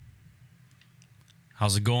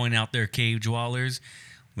How's it going out there, cave dwellers?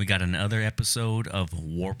 We got another episode of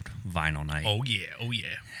Warped Vinyl Night. Oh, yeah. Oh,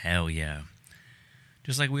 yeah. Hell yeah.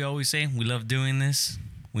 Just like we always say, we love doing this.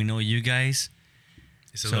 We know you guys.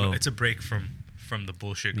 It's a break from the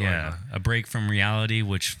bullshit going on. A break from reality,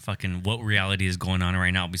 which fucking what reality is going on right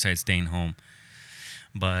now besides staying home.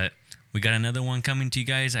 But we got another one coming to you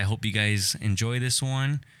guys. I hope you guys enjoy this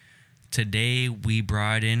one. Today I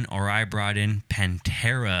brought in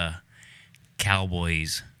Pantera,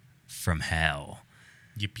 Cowboys from Hell.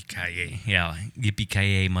 Yippee-ki-yay. Yeah,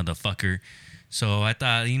 yippee-ki-yay, motherfucker. So I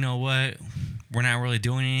thought, you know what? We're not really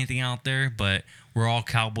doing anything out there, but we're all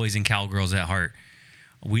cowboys and cowgirls at heart.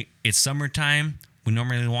 It's summertime. We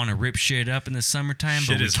normally want to rip shit up in the summertime,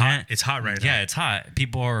 but we can't. Hot. It's hot right now. Yeah, it's hot.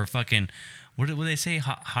 People are fucking, what do they say?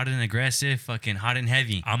 Hot and aggressive, fucking hot and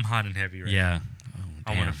heavy. I'm hot and heavy right now. Yeah.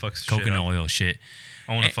 Oh, I want to fuck shit up. Coconut oil shit.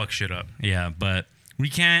 I want to fuck shit up. Yeah, but we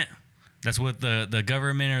can't. That's what the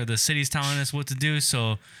government or the city's telling us what to do.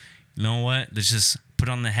 So, you know what? Let's just put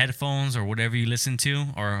on the headphones or whatever you listen to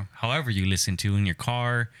or however you listen to in your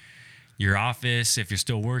car, your office, if you're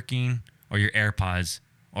still working, or your AirPods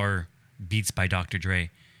or Beats by Dr.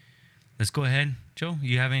 Dre. Let's go ahead. Joe,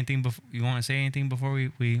 you have anything you want to say anything before we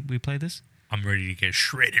play this? I'm ready to get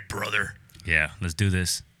shredded, brother. Yeah, let's do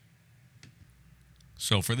this.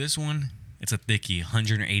 So for this one, it's a thickie,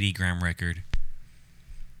 180 gram record.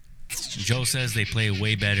 Joe says they play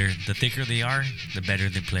way better. The thicker they are, the better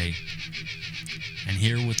they play. And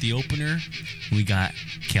here with the opener, we got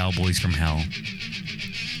Cowboys from Hell. Hey,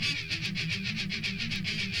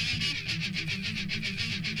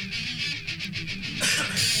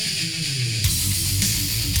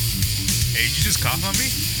 did you just cough on me?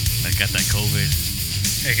 I got that COVID.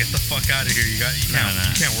 Hey, get the fuck out of here. You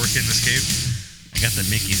can't work in this cave. I got the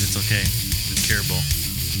Mickeys. It's okay. It's curable.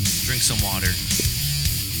 Drink some water.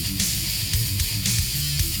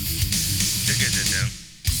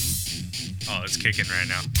 Oh, it's kicking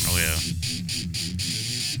right now. Oh, yeah.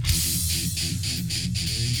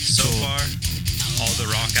 So far, all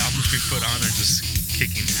the rock albums we put on are just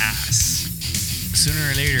kicking ass. Sooner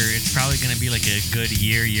or later, it's probably going to be like a good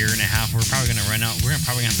year and a half. We're probably going to run out. We're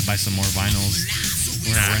probably going to have to buy some more vinyls.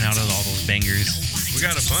 We're going to run out of all those bangers. We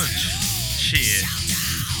got a bunch. Shit.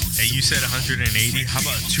 Hey, you said 180. How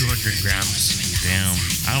about 200 grams? Damn.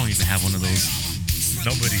 I don't even have one of those.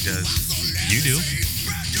 Nobody does. You do.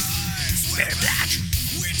 I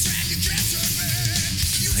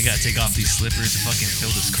gotta take off these slippers to fucking fill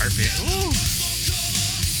this carpet. Ooh.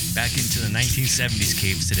 Back into the 1970s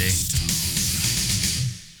caves today.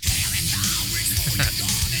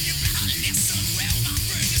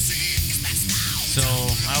 So,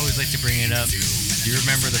 I always like to bring it up. Do you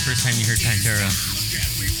remember the first time you heard Pantera?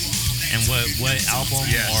 And what album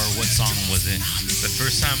or what song was it? The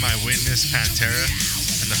first time I witnessed Pantera,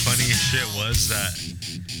 and the funniest shit was that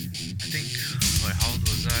I think, how old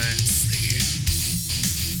was I?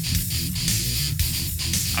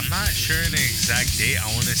 I'm not sure an exact date.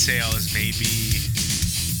 I want to say I was maybe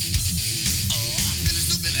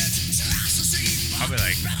probably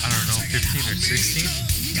like, I don't know, 15 or 16.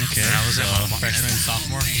 Okay. And I was at my freshman and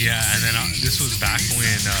sophomore. Yeah, and then this was back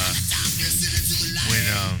when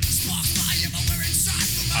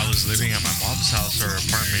I was living at my mom's house or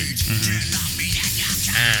apartment,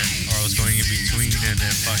 or I was going in between, and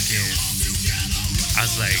then I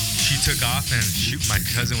was like, she took off, and my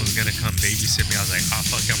cousin was gonna come babysit me. I was like, oh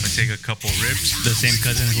fuck, I'm gonna take a couple rips. The same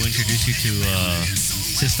cousin who introduced you to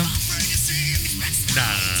System? No.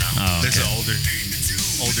 Oh, okay. There's an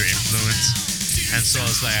older influence. And so I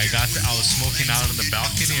was like, I was smoking out on the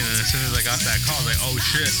balcony, and then as soon as I got that call, I was like, oh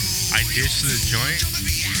shit, I ditched the joint,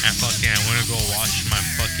 and I went to go wash my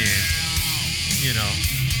fucking,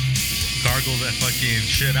 gargle that fucking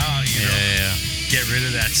shit out, get rid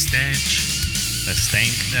of that stench. That stank.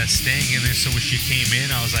 And then so when she came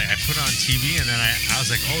in, I was like, I put on TV, and then I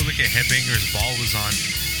was like, oh, look at Headbangers Ball was on.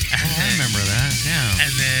 I remember that, yeah.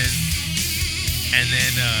 And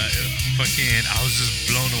then I was just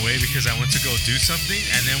blown away because I went to go do something,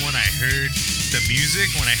 and then when I heard the music,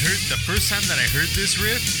 the first time that I heard this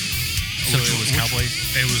riff, so it was Cowboys?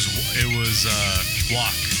 It was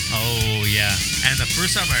Walk. Oh, yeah. And the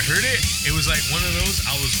first time I heard it, it was like one of those,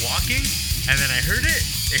 I was walking, and then I heard it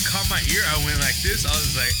caught my ear, I went like this, I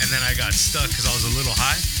was like, and then I got stuck because I was a little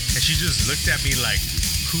high, and she just looked at me like,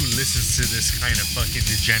 who listens to this kind of fucking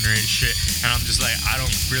degenerate shit? And I'm just like, I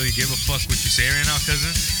don't really give a fuck what you say right now,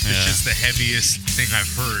 cousin. It's just the heaviest thing I've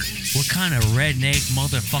heard. What kind of redneck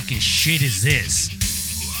motherfucking shit is this?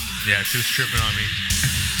 Yeah, she was tripping on me.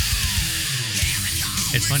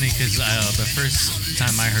 It's funny because the first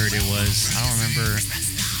time I heard it was, I don't remember,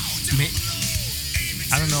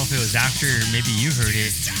 don't know if it was after, maybe you heard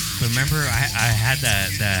it, but remember I had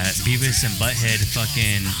that Beavis and Butthead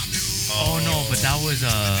fucking. Oh no, but that was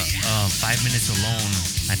 5 Minutes Alone,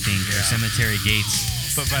 I think, or Cemetery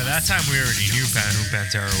Gates. But by that time, we already knew who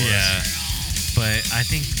Pantera was. Yeah, but I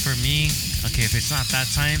think for me, okay, if it's not that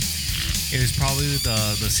time, it was probably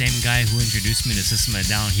the same guy who introduced me to System of a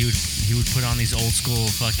Down. He would put on these old school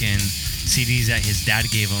fucking CDs that his dad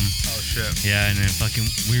gave him. Oh shit. Yeah, and then fucking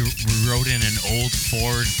we rode in an old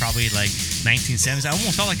Ford, probably like 1970s. I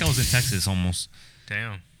almost felt like I was in Texas almost.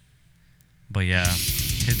 Damn. But yeah,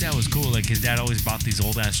 his dad was cool. Like his dad always bought these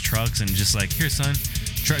old ass trucks and just like, here son,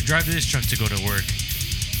 drive this truck to go to work.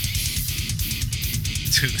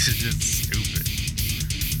 Dude, this is just stupid.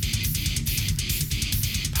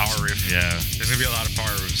 Power riff. Yeah. There's gonna be a lot of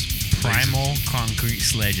power riffs. Primal Concrete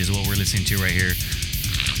Sledge is what we're listening to right here.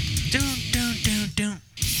 Dun.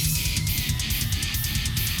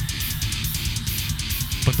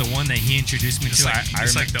 But the one that he introduced me It's to, like, I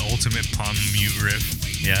it's like the ultimate palm mute riff.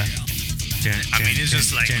 yeah. I mean, it's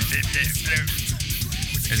just like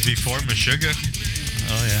it's before Meshuggah.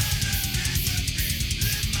 Oh yeah.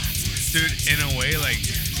 Dude, in a way, like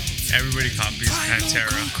everybody copies Pantera.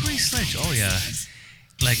 Concrete Sledge. Oh yeah.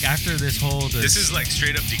 Like after this whole This is like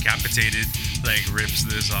straight up Decapitated. Like rips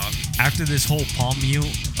this off. after this whole palm mute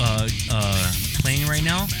playing right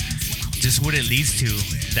now, just what it leads to,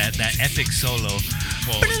 that epic solo.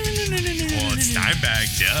 Well, it's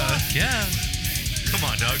Dimebag, duh. Yeah. Come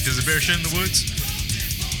on, dog. Does a bear shit in the woods?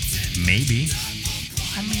 Maybe.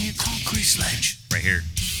 I mean, Concrete Sledge. Right here.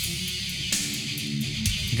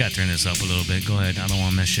 You gotta turn this up a little bit. Go ahead. I don't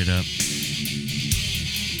want to mess shit up.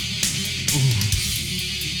 Ooh.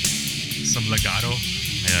 Some legato.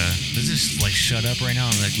 Yeah. Let's just like shut up right now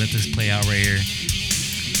and like let this play out right here.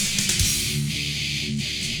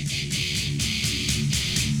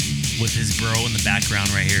 With his bro in the background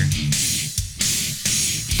right here.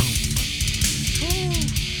 Boom. Ooh.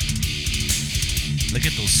 Look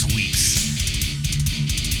at those sweeps.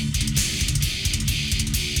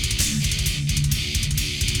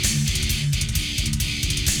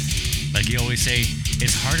 Like you always say,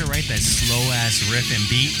 it's hard to write that slow ass riff and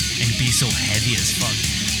beat and be so heavy as fuck.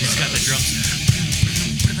 It's got the drums.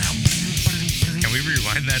 Can we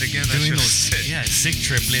rewind that again? That Doing shit was those sick. yeah, sick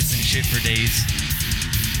triplets and shit for days.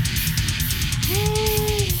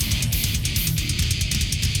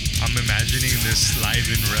 I'm imagining this live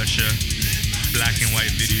in Russia, black and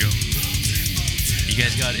white video. You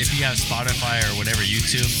guys got, if you have Spotify or whatever,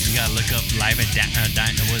 YouTube, you gotta look up live at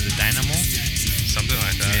what is it, Dynamo? Something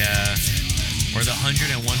like that. Yeah. Or the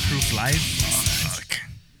 101 Proof Live. Fuck.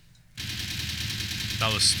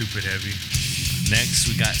 That was stupid heavy. Next,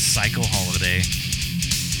 we got Psycho Holiday.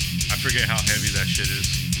 I forget how heavy that shit is.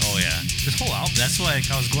 Oh yeah, this whole album. That's why like,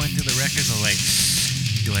 I was going through the records. I was like,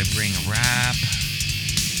 do I bring rap?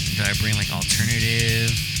 Do I bring like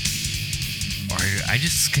alternative? Or I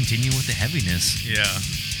just continue with the heaviness. Yeah.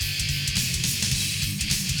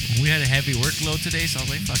 We had a heavy workload today, so I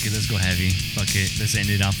was like, fuck it, let's go heavy. Fuck it, let's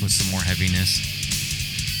end it off with some more heaviness.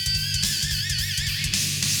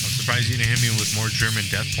 I'm surprised you didn't hit me with more German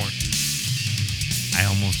death porn. I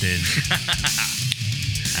almost did.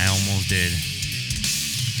 I almost did.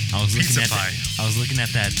 I was looking Pizza at pie. I was looking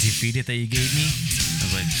at that Defeated that you gave me. I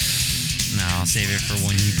was like, nah, I'll save it for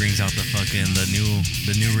when he brings out the fucking the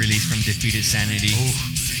new release from Defeated Sanity. Ooh.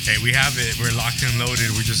 Hey, we have it. We're locked and loaded.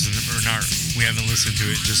 We haven't listened to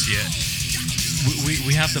it just yet.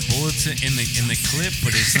 We have the bullets in the clip,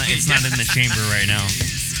 but it's not not in the chamber right now.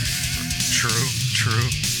 True.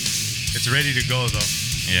 It's ready to go though.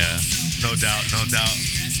 Yeah. No doubt.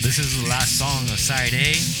 This is the last song of side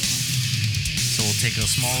A. So we'll take a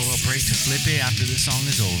small little break to flip it after this song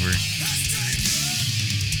is over.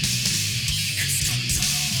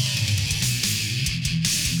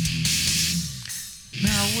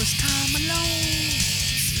 Now it's time alone.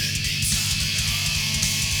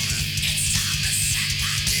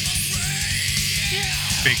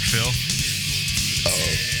 Big Phil.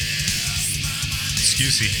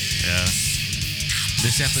 Excuse me. Yeah.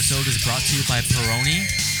 This episode is brought to you by Peroni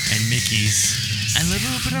and Mickey's. And a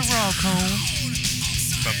little bit of raw cone.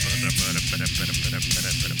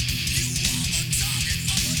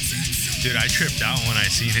 Dude, I tripped out when I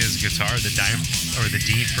seen his guitar, the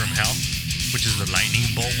Dean from Hell, which is the lightning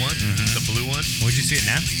bolt one, the blue one. Where'd you see it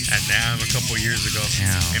now? At NAMM a couple years ago.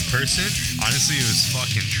 Damn. In person, honestly, it was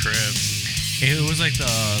fucking trip. It was like the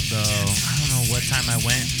I don't know what time I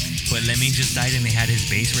went, but Lemmy just died and they had his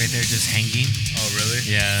bass right there just hanging. Oh, really?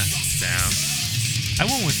 Yeah. Damn. I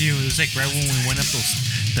went with you. It was like right when we went up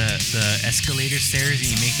the escalator stairs and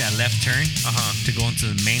you make that left turn to go into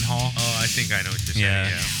the main hall. Oh, I think I know what you're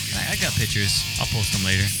saying. I got pictures. I'll post them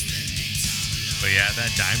later. But yeah, that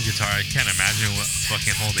dime guitar, I can't imagine what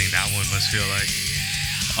fucking holding that one must feel like.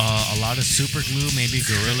 A lot of super glue, maybe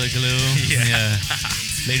Gorilla Glue. Yeah.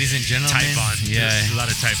 Ladies and gentlemen. Titebond. Yeah. There's a lot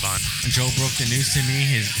of Titebond. Joe broke the news to me.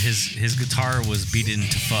 His guitar was beaten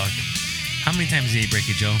to fuck. How many times did he break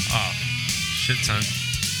it, Joe? Oh, shit ton.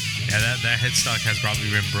 Yeah, that headstock has probably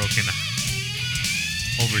been broken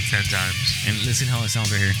over 10 times. And listen how it sounds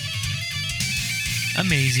right here.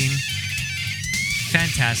 Amazing.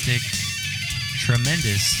 Fantastic.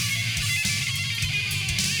 Tremendous.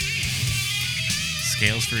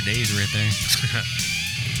 Scales for days right there.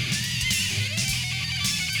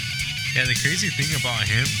 Yeah, the crazy thing about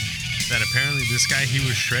him, that apparently this guy, he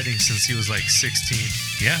was shredding since he was like 16.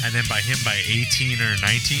 Yeah. And then by 18 or 19,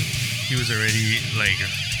 he was already like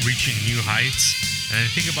reaching new heights. And I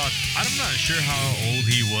think about, I'm not sure how old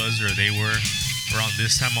he was or they were around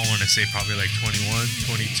this time. I want to say probably like 21,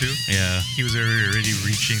 22. Yeah. He was already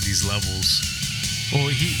reaching these levels. Well,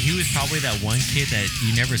 he was probably that one kid that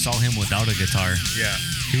you never saw him without a guitar. Yeah.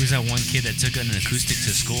 He was that one kid that took an acoustic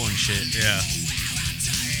to school and shit. Yeah.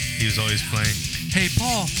 He was always playing. Hey,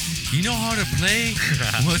 Paul, you know how to play?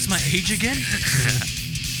 What's my age again?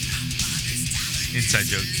 Inside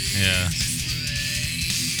joke. Yeah.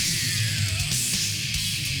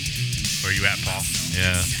 Where you at, Paul?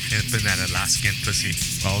 Yeah. In that Alaskan pussy.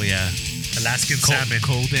 Oh, yeah. Alaskan salmon.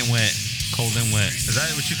 Cold and wet. Cold and wet. Is that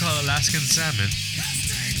what you call Alaskan salmon?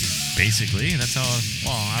 Basically, that's how.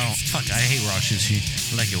 Well, I hate raw sushi.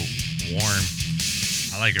 I like it warm.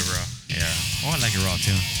 I like it raw. Yeah. Oh, I like it raw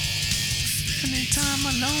too. Anytime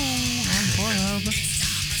alone on Pornhub.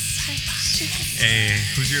 Hey,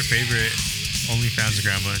 who's your favorite OnlyFans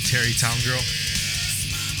grandma? Terry Town Girl?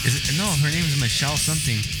 Is it? No, her name is Michelle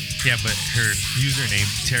something. Yeah, but her username,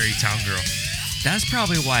 Terry Town Girl. That's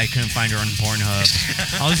probably why I couldn't find her on Pornhub.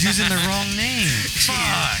 I was using the wrong name. Fuck.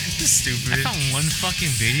 I Stupid. found one fucking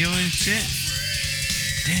video and shit.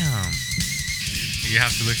 Damn. You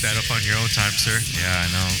have to look that up on your own time, sir. Yeah, I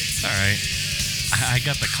know. It's all right. I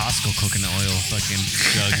got the Costco coconut oil fucking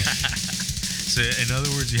jug. So, in other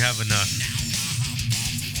words, you have enough.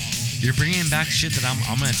 You're bringing back shit that I'm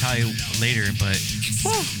gonna tell you later, but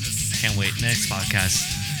whew, can't wait. Next podcast.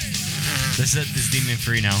 Let's set this demon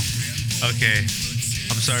free now. Okay.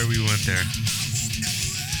 I'm sorry we went there.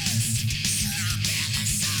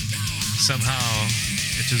 Somehow,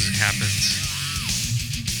 it just happens.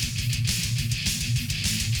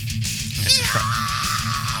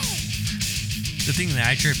 The thing that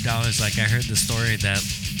I tripped out is like I heard the story that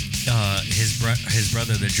his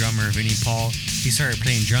brother, the drummer Vinnie Paul, he started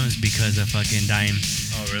playing drums because of fucking Dime.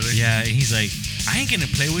 Oh really? Yeah, he's like, I ain't gonna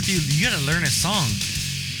play with you. You gotta learn a song.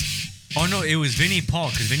 Oh no, it was Vinnie Paul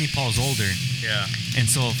because Vinnie Paul's older. Yeah. And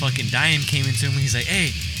so fucking Dime came into him. He's like,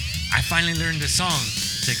 hey, I finally learned the song.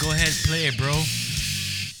 He's like, go ahead, play it, bro.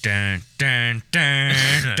 Dun dun dun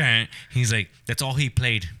dun. He's like, that's all he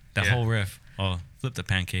played. The whole riff. Oh, flip the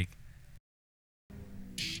pancake.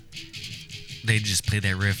 They just play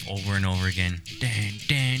that riff over and over again. Dun,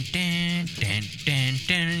 dun, dun, dun, dun,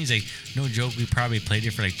 dun. He's like, no joke, we probably played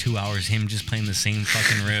it for like 2 hours, him just playing the same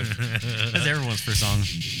fucking riff. That's everyone's first song.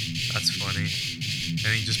 That's funny.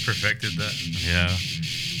 And he just perfected that. Yeah.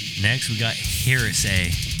 Next, we got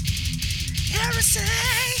Heresy. Heresy!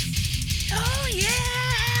 Oh,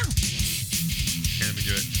 yeah! Can't let me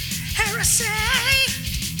do it. Heresy!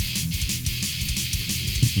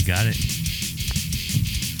 You got it.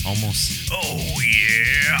 Almost. Oh,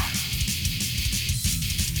 yeah.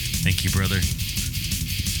 Thank you, brother.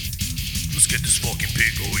 Let's get this fucking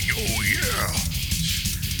pig going. Oh, yeah.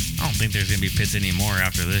 I don't think there's going to be pits anymore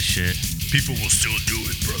after this shit. People will still do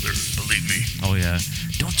it, brother. Believe me. Oh, yeah.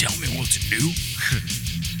 Don't tell me what to do.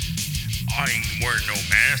 I ain't wearing no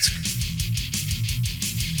mask.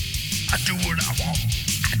 I do what I want.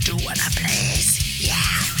 I do what I please. Yeah.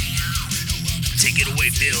 Take it away,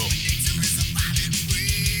 Bill.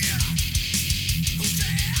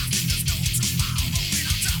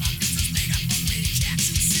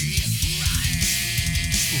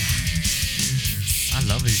 I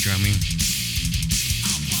love his drumming.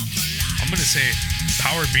 I'm gonna say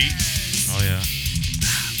power beat. Oh yeah.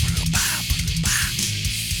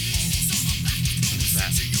 What is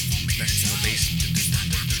that? That's no bass.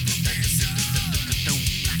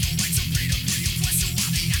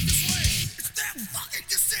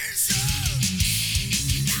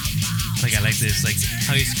 Like I like this, like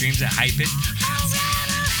how he screams at high pitch.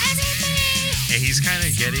 Hey, he's kind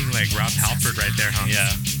of getting like Rob Halford right there, huh?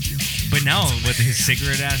 Yeah. But now with his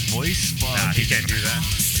cigarette ass voice, fuck, Nah, he can't do that.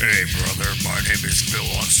 Hey, brother, my name is Phil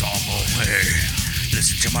Ensemble. Hey,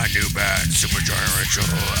 listen to my new band, Supergiant Ritual.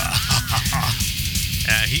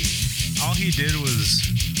 All he did was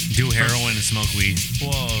Do heroin and smoke weed.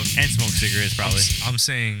 well, And smoke cigarettes, probably. I'm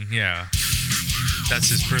saying, yeah, that's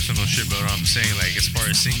his personal shit. But I'm saying, like, as far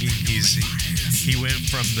as singing, he went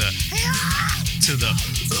from the to the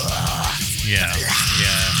Yeah.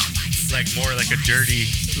 like more like a dirty,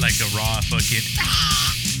 like a raw fucking.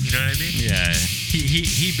 You know what I mean? Yeah.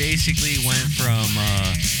 He basically went from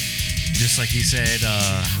just like you said,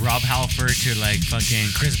 Rob Halford to like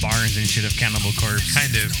fucking Chris Barnes and shit of Cannibal Corpse.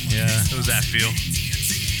 Kind of. Yeah. What does that feel?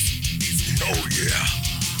 Oh yeah.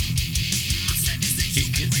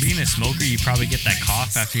 Being a smoker, you probably get that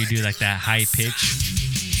cough after you do like that high pitch.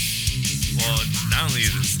 Well, not only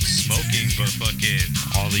the smoking, but fucking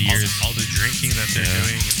All the years. all the drinking that they're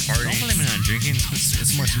doing and Don't partying. blame it on drinking.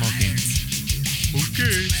 It's more smoking.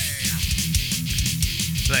 Okay.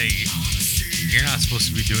 Like, you're not supposed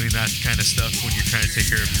to be doing that kind of stuff when you're trying to take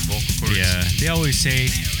care of your vocal cords. Yeah. They always say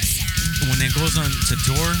when it goes on to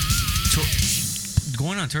tour,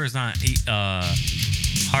 going on tour is not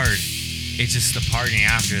hard. It's just the partying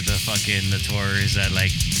after the tour is that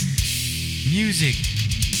like music,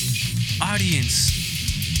 audience,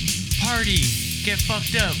 party, get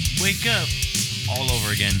fucked up, wake up, all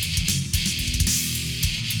over again.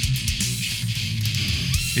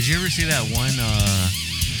 Did you ever see that one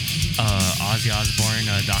Ozzy Osbourne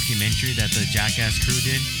documentary that the Jackass crew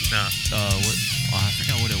did? No. I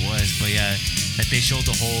forgot what it was, but yeah, that they showed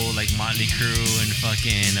the whole like Motley Crue and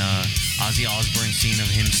fucking Ozzy Osbourne scene of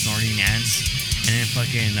him snorting ants, and then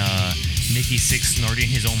fucking Nikki Sixx snorting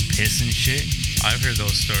his own piss and shit. I've heard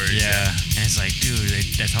those stories. Yeah, and it's like, dude,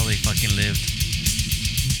 that's how they fucking lived.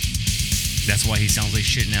 That's why he sounds like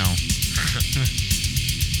shit now.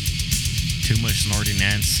 Too much snorting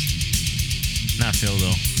ants. Not Phil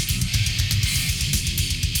though.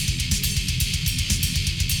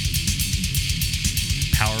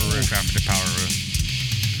 Power riff after power riff.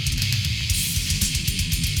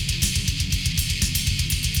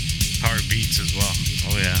 Power beats as well.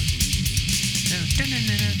 Oh yeah.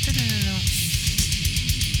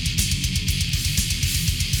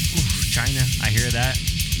 Ooh, China, I hear that.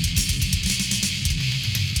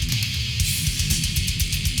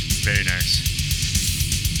 Very nice.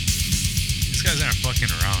 These guys aren't fucking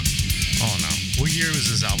around. Oh no. What year was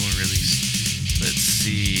this album released? Let's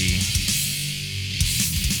see.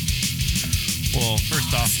 Well,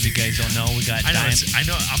 first off, if you guys don't know, we got I know. Dime- I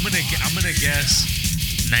know. I'm gonna guess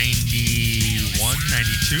 91,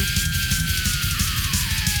 92.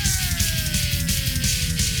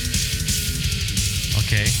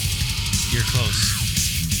 Okay, you're close.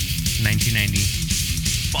 1990.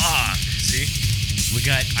 Fuck. See, We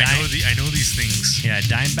got I know these things. Yeah,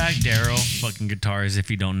 Dimebag Darrell, fucking guitars. If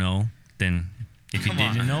you don't know, then if you Come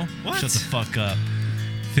didn't on. know, What? shut the fuck up.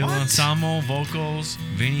 Phil What? Anselmo vocals,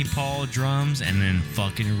 Vinnie Paul drums, and then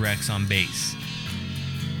fucking Rex on bass.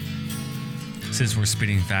 Since we're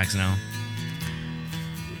spitting facts now.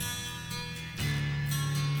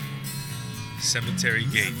 Cemetery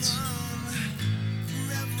Gates.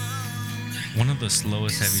 One of the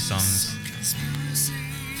slowest heavy songs.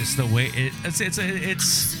 Just the way it's It's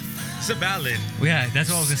a ballad. yeah, that's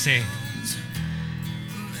what I was gonna say.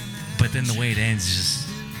 But then the way it ends is just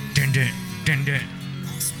dun dun dun dun.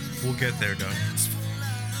 We'll get there, dog.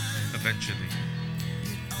 Eventually.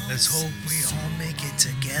 Let's hope we all make it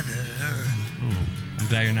together. Ooh, I'm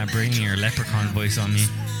glad you're not bringing your leprechaun voice on me.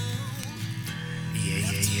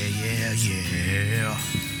 Yeah.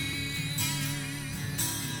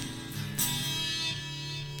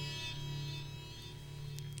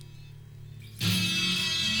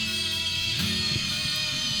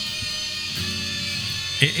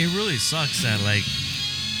 It really sucks that like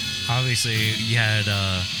obviously you had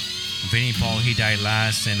Vinnie Paul, he died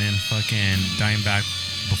last, and then fucking Dimebag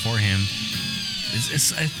before him.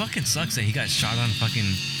 It fucking sucks that he got shot on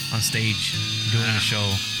stage doing a show.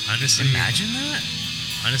 Honestly, Imagine that.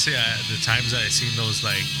 Honestly, the times that I've seen those,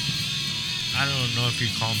 like, I don't know if you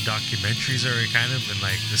call them documentaries or kind of, and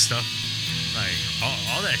like the stuff, like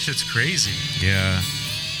all that shit's crazy. Yeah.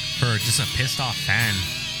 For just a pissed off fan.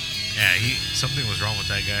 Yeah, something was wrong with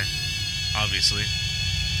that guy. Obviously.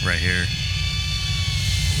 Right here.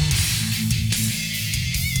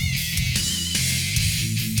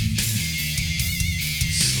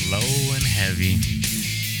 Slow and heavy.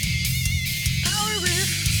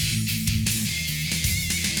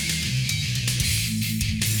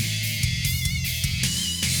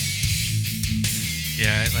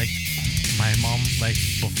 Yeah, like my mom, like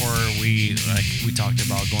before we talked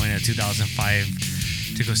about going to 2005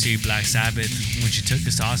 to to go see Black Sabbath when she took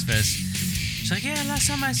us to Ozfest. She's like, yeah, last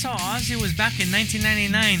time I saw Ozzy was back in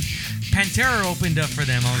 1999. Pantera opened up for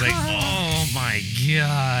them. I was like, oh my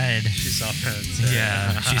god. She saw Pantera.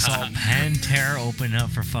 Yeah, she saw Pantera open up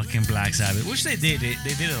for fucking Black Sabbath, which they did. They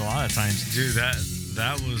did it a lot of times. Dude,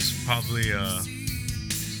 that was probably a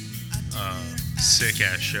sick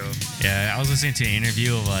ass show. Yeah, I was listening to an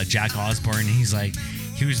interview of Jack Osbourne, and he's like,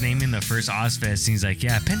 he was naming the first Ozfest, and he's like,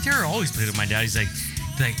 yeah, Pantera always played with my dad. He's like,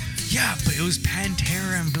 yeah, but it was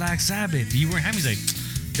Pantera and Black Sabbath. You weren't happy. He's like,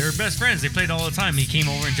 they were best friends. They played all the time. He came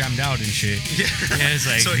over and jammed out and shit. Yeah, it's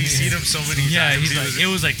like, so he's seen him so many times. Yeah, he's like, it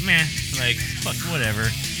was like, man, like, fuck, whatever.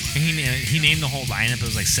 And he named the whole lineup. It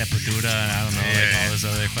was like Sepultura and I don't know, all those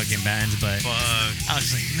other fucking bands. But I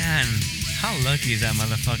was like, man, how lucky is that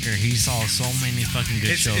motherfucker? He saw so many fucking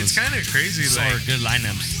good shows. It's kind of crazy. Saw like good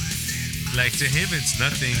lineups. Like to him, it's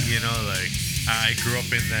nothing. You know, like I grew up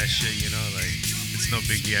in that shit. You know, like it's no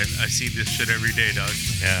biggie. I see this shit every day, dog.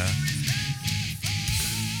 Yeah.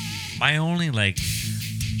 My only like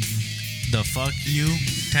the fuck you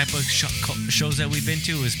type of shows that we've been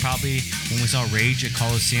to is probably when we saw Rage at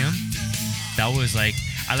Coliseum. That was like,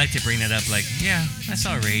 I like to bring that up. Like, yeah, I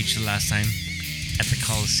saw Rage the last time at the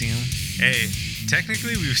Coliseum. Hey,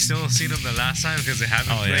 technically we've still seen them the last time because they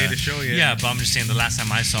haven't played the show yet. Yeah, but I'm just saying the last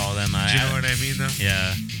time I saw them. Do you know what I mean, though?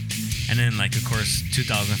 Yeah. And then, like, of course,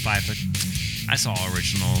 2005, I saw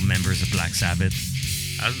original members of Black Sabbath.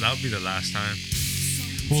 That would be the last time.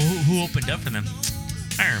 Well, who opened up for them?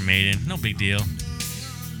 Iron Maiden. No big deal.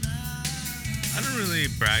 I don't really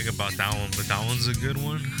brag about that one, but that one's a good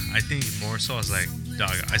one. I think more so I was like,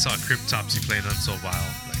 dog, I saw Cryptopsy playing Unso Vile.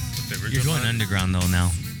 Like, with the original You're going band. underground, though,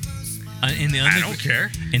 now. In the I don't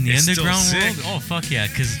care. In the It's underground still world? sick. Oh, fuck yeah.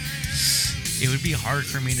 Because it would be hard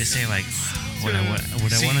for me to say, like, would I want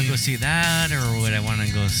to go see that or would I want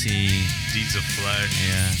to go see Deeds of Flesh?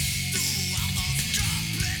 Yeah.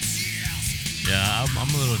 Yeah,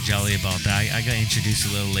 I'm a little jelly about that. I got introduced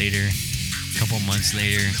a little later, a couple months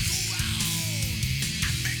later.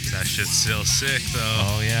 That shit's still sick, though.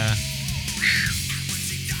 Oh, yeah.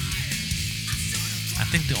 I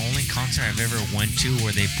think the only concert I've ever went to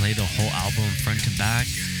where they play the whole album front to back.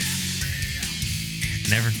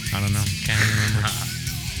 Never. I don't know. Can't even remember.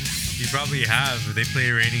 You probably have. They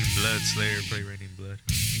play Raining Blood. Slayer play Raining Blood.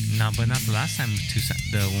 No, but not the last time.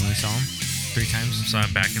 When we saw them 3 times. Saw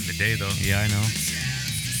him back in the day, though. Yeah, I know.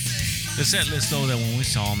 The set list, though, that when we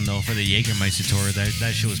saw them, though, for the Jägermeister tour,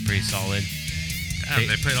 that shit was pretty solid. Damn,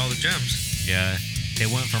 they played all the gems. Yeah. They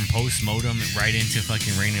went from Post-Modem right into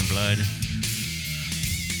fucking Rain and Blood.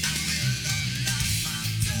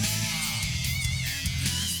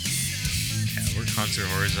 Yeah, we're concert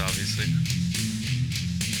whores, obviously.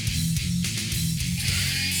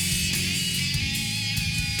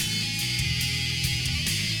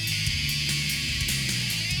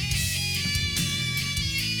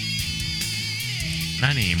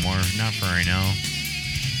 Not anymore. Not for right now.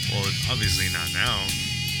 Well, obviously not now.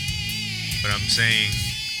 But I'm saying,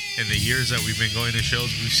 in the years that we've been going to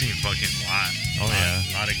shows, we've seen fucking a lot. Oh, yeah.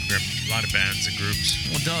 A lot of bands and groups.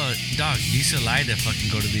 Well, dog, you used to lie to fucking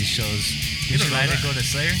go to these shows. You don't used to lie know to that. go to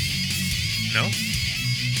Slayer? No?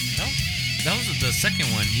 No? That was the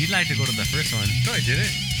second one. You lied to go to the first one. No, I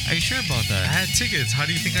didn't. Are you sure about that? I had tickets. How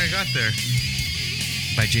do you think I got there?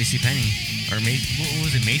 By JCPenney. Or what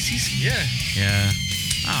was it, Macy's? Yeah. Yeah.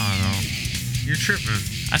 I don't know. You're tripping.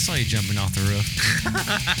 I saw you jumping off the roof.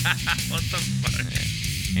 What the fuck?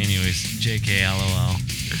 Anyways, JK, LOL.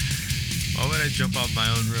 Why would I jump off my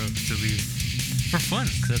own roof to leave? For fun,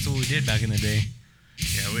 because that's what we did back in the day.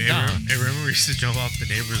 Yeah, Nah. remember we used to jump off the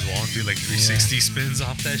neighbor's wall and do like 360 spins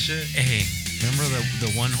off that shit? Hey, remember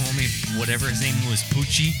the one homie, whatever his name was,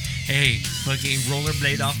 Poochie? Hey, fucking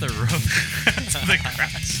rollerblade off the roof to the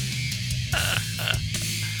grass.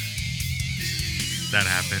 That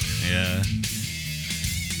happened. Yeah.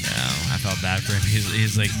 Yeah, I felt bad for him.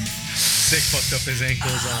 He's like, Sick fucked up his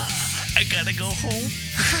ankles off. I gotta go home.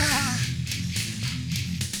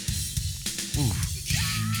 Ooh.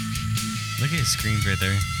 Look at his screams right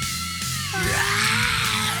there.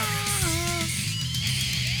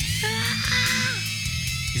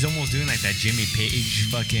 He's almost doing like that Jimmy Page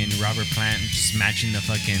fucking Robert Plant, just matching the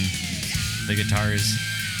guitars.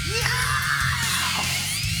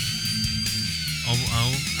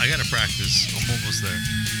 I gotta practice. I'm almost there.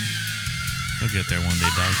 We'll get there one day,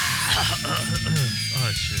 dog.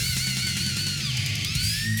 Oh shit.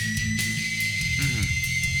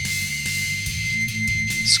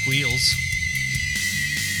 Squeals.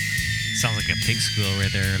 Sounds like a pig squeal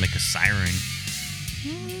right there, like a siren.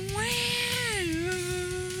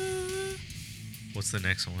 What's the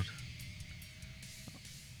next one?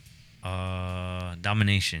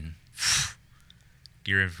 Domination.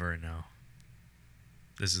 You're in for it now.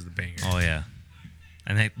 This is the banger. Oh yeah.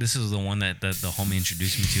 I think this is the one that the homie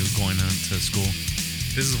introduced me to going on to school.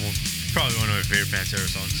 This is probably one of my favorite Pantera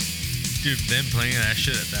songs. Dude, them playing that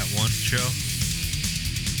shit at that one show.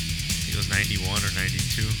 It was 91 or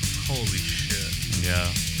 92. Holy shit. Yeah.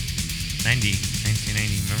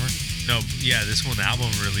 1990, remember? No, yeah, this one, the album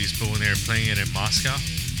released, but when they were playing it in Moscow.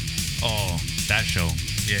 Oh, that show.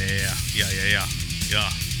 Yeah.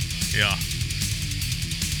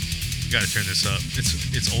 You gotta turn this up.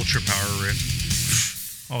 It's ultra power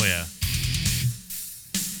riff. Oh yeah.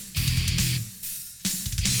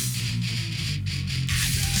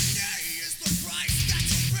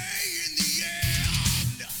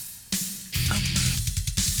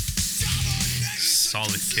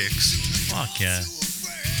 Solid kicks. Fuck yeah.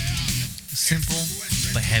 Simple,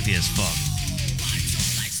 but heavy as fuck.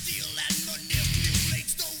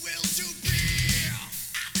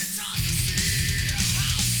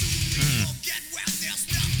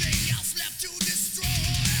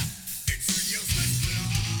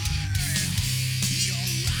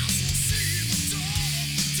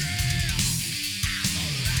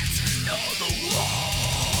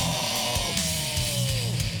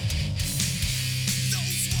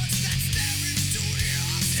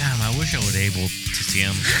 Damn, I wish I was able to see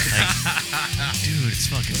him. Like, dude, it's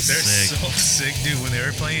fucking They're sick. so sick, dude. When they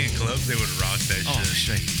were playing in clubs, they would rock that Oh,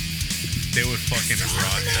 shit. shit. They would fucking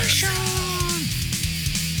rock that.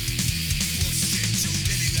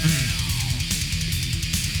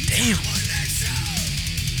 Damn.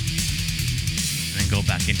 And then go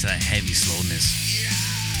back into that heavy slowness.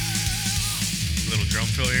 Little drum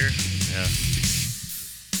fill here. Yeah.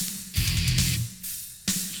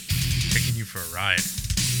 Taking you for a ride.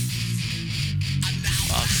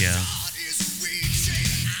 Fuck yeah.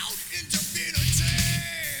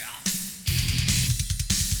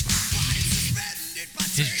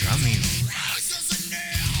 His drumming.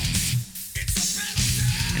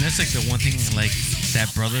 And that's like the one thing, like,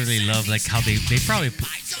 that brotherly love, like how they probably,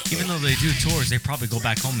 even though they do tours, they probably go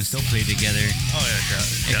back home and still play together. Oh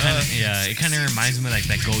yeah, It kind of reminds me of like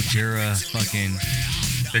that Gojira fucking.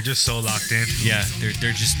 They're just so locked in. Yeah,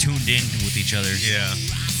 they're just tuned in with each other. Yeah.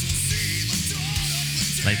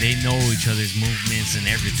 Like they know each other's movements and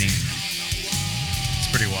everything. It's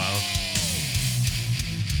pretty wild.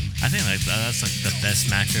 I think like that's like the best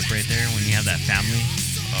matchup right there when you have that family.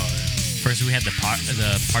 Oh yeah. First we had the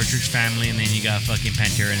Partridge Family, and then you got fucking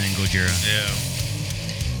Pantera and then Gojira. Yeah.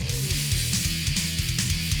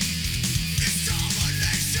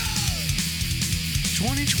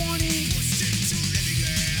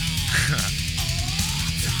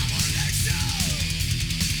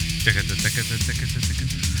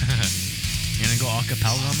 You gonna go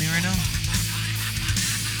acapella on me right now?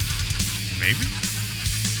 Maybe.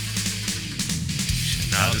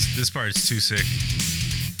 Nah, this part is too sick.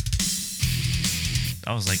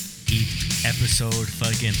 That was like episode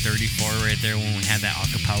fucking 34 right there when we had that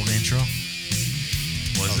acapella intro.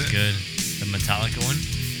 Was That was it? good. The Metallica one.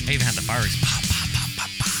 I even had the fireworks. Pa, pa, pa, pa,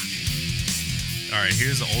 pa. All right,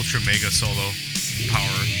 here's the ultra mega solo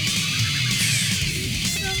power.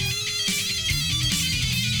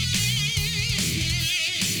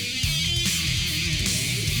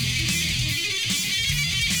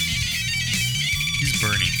 He's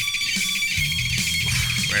burning.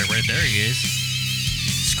 Right there he is.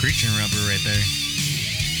 Screeching rubber right there.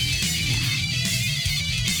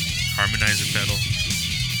 Harmonizer pedal.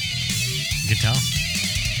 You can tell.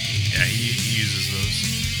 Yeah, he uses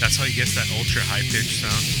those. That's how he gets that ultra high pitched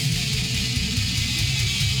sound.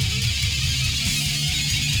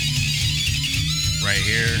 Right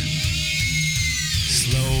here.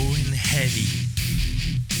 Slow and heavy.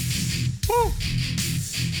 Woo!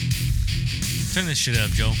 Turn this shit up,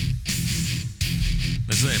 Joe.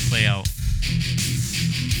 Let's let it play out.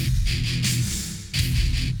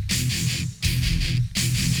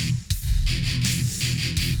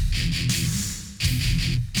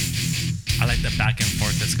 I like the back and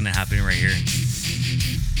forth that's gonna happen right here.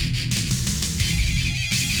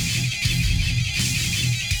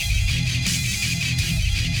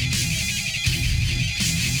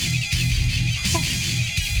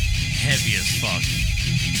 Heavy as fuck.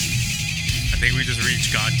 I think we just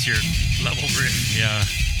reached God tier level riff. Yeah.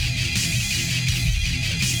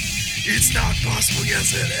 It's not possible.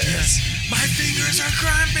 Yes, it is. Yes. My fingers are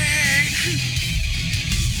cramping.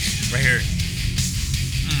 Right here.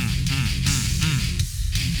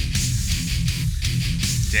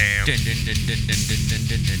 Damn. Dun, dun, dun, dun, dun, dun, dun,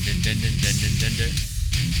 dun, dun, dun, dun, dun, dun, dun, dun.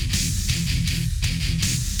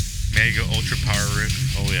 Mega ultra power riff.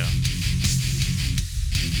 Oh yeah.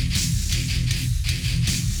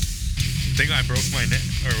 think I broke my neck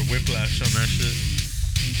or whiplash on that shit.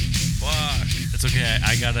 Fuck. It's okay.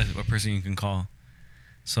 I got a person you can call.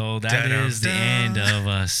 So that is the end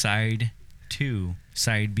of side 2,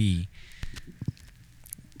 side B.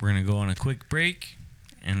 We're going to go on a quick break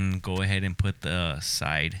and go ahead and put the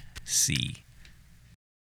side C.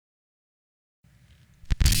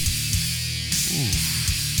 Ooh.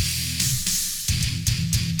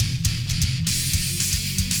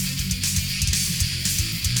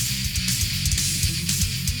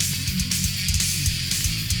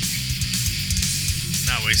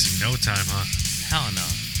 Not wasting no time, huh? Hell no.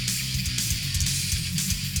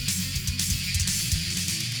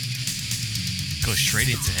 Go straight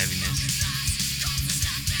into heaviness.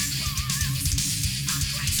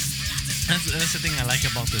 That's the thing I like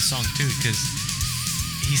about this song too, because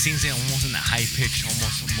he sings it almost in a high pitch,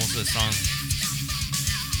 almost most of the song.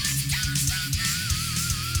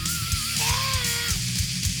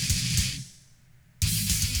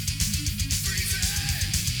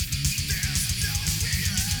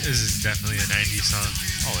 This is definitely a 90s song.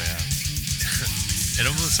 Oh yeah. It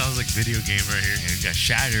almost sounds like video game right here. And we got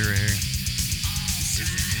Shatter right here.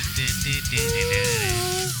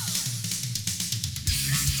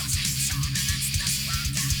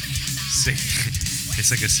 Sick.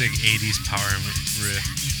 It's like a sick 80s power riff.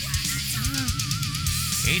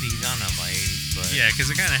 80s, I don't know about 80s, but Yeah, because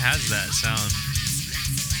it kind of has that sound.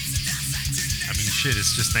 I mean, shit,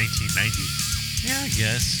 it's just 1990. yeah, I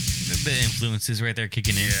guess the influences right there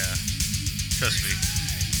kicking in. Yeah. Trust me.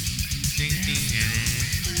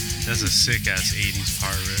 That's a sick ass 80s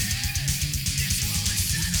power riff.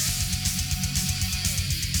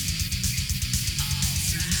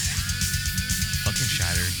 Fucking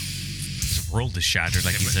Shatter. This world is shattered,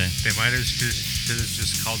 like you said. They might have should have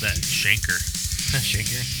just called that Shanker.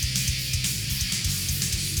 Shaker.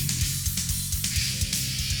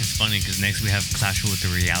 It's funny because next we have Clash with the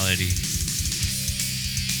Reality.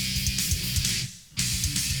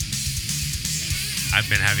 I've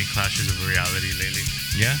been having clashes of reality lately.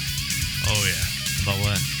 Yeah? Oh yeah. About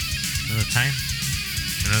what? Another time?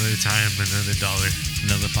 Another time, another dollar,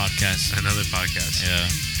 Another podcast. another podcast. Yeah.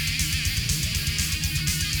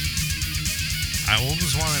 I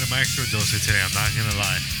almost wanted a microdose today. I'm not gonna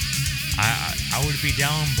lie. I would be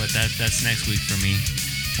down, but that's next week for me.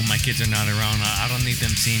 When my kids are not around, I don't need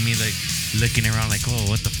them seeing me like looking around like, oh,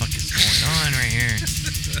 what the fuck is going on right here?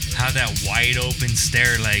 Have that wide open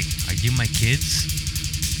stare like, are you my kids?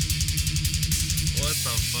 What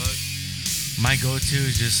the fuck? My go-to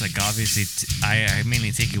is just like obviously I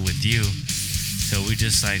mainly take it with you, so we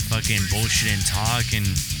just like fucking bullshit and talk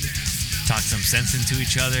some sense into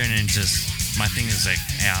each other, and then just my thing is like,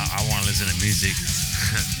 yeah, I want to listen to music.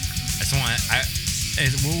 I just want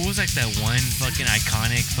what was like that one fucking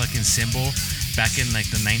iconic fucking symbol back in like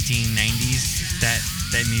the 1990s,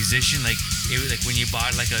 that musician, like it was like when you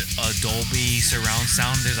bought like a Dolby surround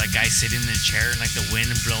sound, there's like guy sitting in a chair and like the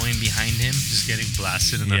wind blowing behind him, Just getting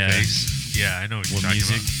blasted in the Yeah. face. Yeah, I know what you're with talking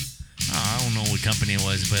music. about. I don't know what company it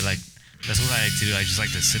was, but like that's what I like to do. I just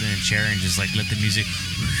like to sit in a chair and just like let the music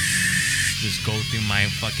just go through my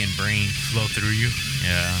fucking brain. Flow through you.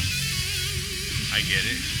 Yeah. I get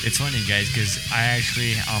it. It's funny, guys, because I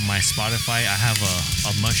actually on my Spotify I have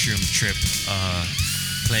a mushroom trip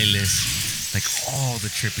playlist, like all the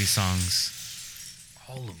trippy songs.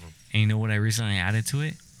 All of them. And you know what I recently added to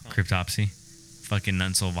it? Cryptopsy. Fucking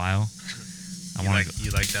None So Vile. You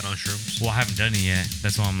like that on shrooms? Well, I haven't done it yet.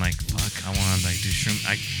 That's why I'm like, fuck, I want to like do shroom.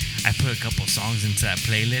 I put a couple songs into that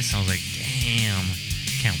playlist. I was like, damn,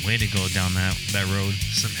 can't wait to go down that road.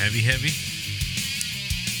 Some heavy.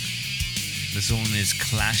 This one is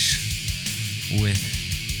Clash with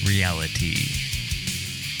Reality.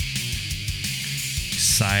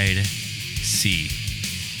 Side C.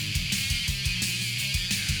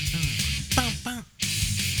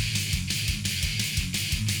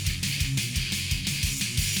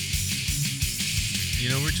 You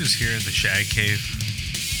know, we're just here in the Shag Cave,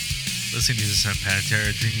 listening to some Pantera,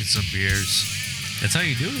 drinking some beers That's how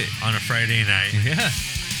you do it. on a Friday night. Yeah.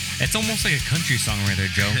 It's almost like a country song right there,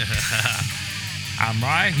 Joe. I'm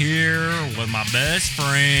right here with my best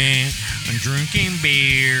friend. I'm drinking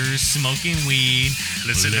beers, smoking weed.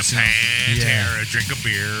 Listen to Pantera, drink a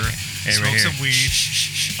beer, Hey, smoke right here. some weed.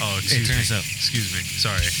 Shh. Oh, Hey, excuse turn me. this up. Excuse me.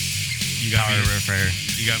 Sorry. You got Power me. riff right here.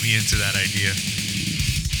 You got me into that idea.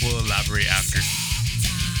 We'll elaborate after.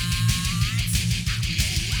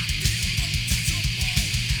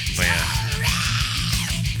 But yeah.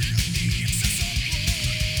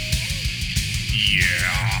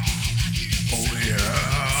 Yeah. Oh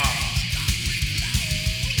yeah.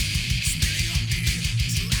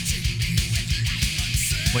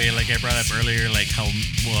 But yeah, like I brought up earlier, like how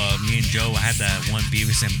me and Joe had that one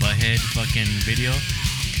Beavis and Butthead fucking video,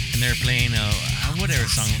 and they're playing whatever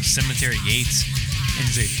song, Cemetery Gates, and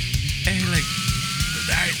he's like, hey, like,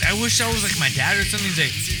 I wish I was like my dad or something.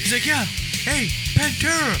 He's like, yeah, hey,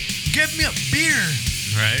 Pantera, get me a beer,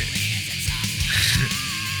 right?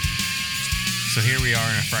 So here we are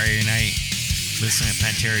on a Friday night, listening to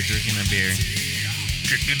Pantera, drinking a beer.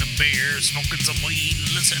 Drinking a beer, smoking some weed,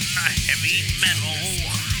 listening to heavy metal.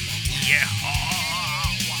 Yeah.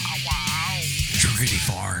 Wow. Trinity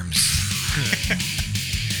Farms.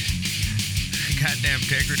 Goddamn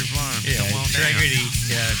Integrity Farms. Yeah, come on Triggity.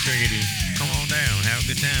 down. Yeah, Triggity. Come on down. Have a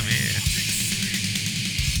good time. Yeah.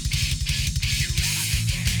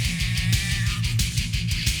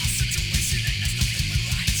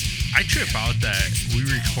 I trip out that we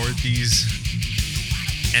record these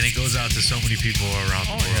and it goes out to so many people around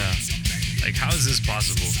the world. Yeah. Like, how is this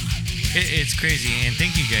possible? It's crazy, and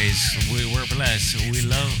thank you guys. We're blessed. We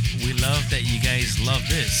love that you guys love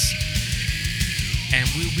this, and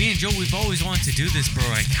we enjoy. We've always wanted to do this, bro.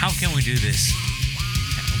 Like, how can we do this?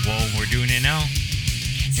 Well, we're doing it now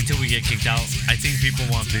until we get kicked out. I think people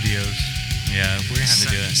want videos. Yeah, we're gonna have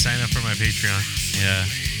to do it. Sign up for my Patreon. Yeah,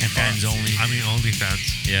 and fans only. I mean,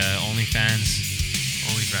 OnlyFans. Yeah, OnlyFans.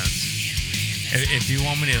 OnlyFans. If you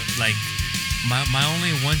want me to, like, my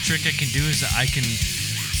only one trick I can do is I can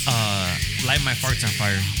light my farts on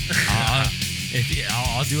fire.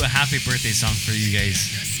 I'll do a happy birthday song for you guys.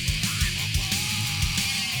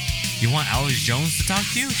 You want Alex Jones to talk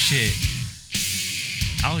to you? Shit.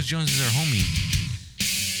 Alex Jones is our homie.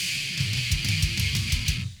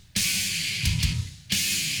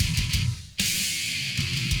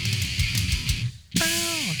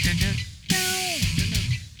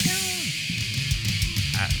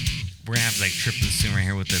 We're gonna have like triplets soon right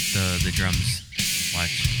here with the drums.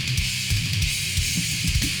 Watch.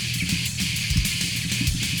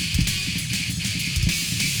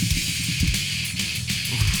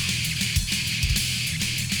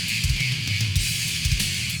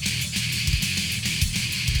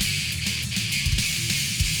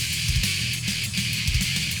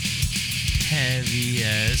 Heavy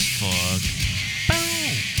as fuck. Boom.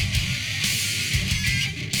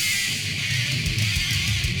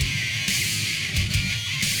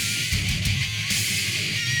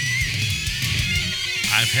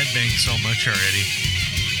 I've headbanged so much already.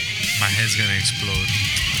 My head's gonna explode.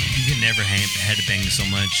 You can never headbang so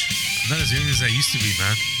much. I'm not as young as I used to be,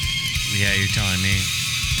 man. Yeah, you're telling me.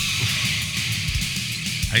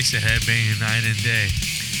 I used to headbang night and day.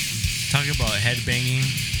 Talk about headbanging.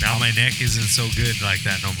 Now my neck isn't so good like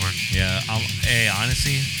that no more. Yeah, hey,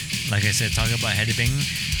 honestly, like I said, talking about headbanging,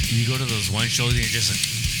 you go to those one shows and you're just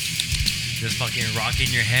fucking rocking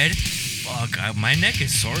your head. Fuck, my neck is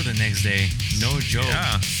sore the next day. No joke.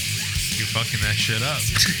 Yeah, you're fucking that shit up.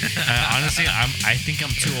 Honestly, I think I'm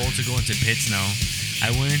too old to go into pits now. I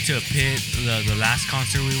went into a pit the last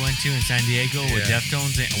concert we went to in San Diego with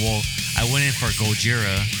Deftones. Well, I went in for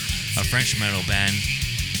Gojira, a French metal band,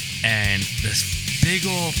 and this big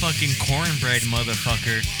old fucking cornbread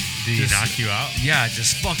motherfucker. Did he knock you out? Yeah,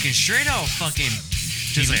 just fucking straight out fucking.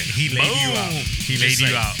 He laid you out. He laid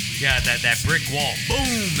you out. Yeah, that brick wall.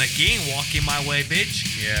 Boom! Like, you ain't walking my way, bitch.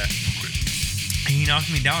 Yeah. And he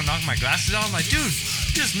knocked me down, knocked my glasses out. I'm like, dude,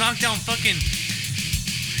 you just knocked down fucking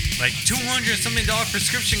like $200 something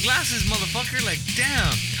prescription glasses, motherfucker. Like,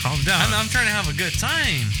 damn. Calm down. I'm trying to have a good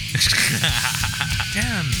time.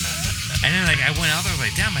 Damn. And then like I went out there, I was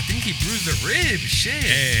like, damn, I think he bruised a rib. Shit.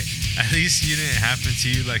 Hey, at least you didn't happen to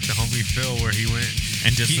you like the homie Phil, where he went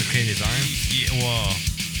and dislocated his arm. Well,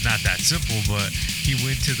 not that simple, but he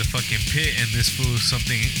went to the fucking pit and this fool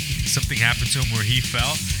something happened to him where he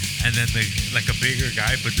fell. And then like a bigger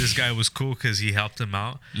guy, but this guy was cool because he helped him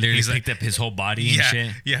out. Literally picked up his whole body and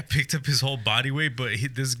shit. Yeah, picked up his whole body weight, but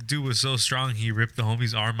this dude was so strong, he ripped the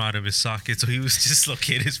homie's arm out of his socket, so he was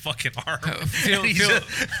dislocated his fucking arm.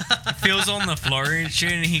 Phil's on the floor and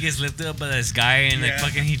shit, and he gets lifted up by this guy, and like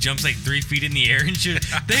fucking he jumps like 3 feet in the air and shit.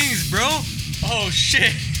 Thanks, bro. Oh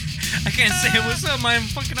shit. I can't say what's up. My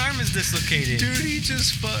fucking arm is dislocated. Dude, he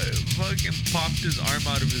just fucking popped his arm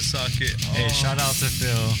out of his socket. Oh. Hey, shout out to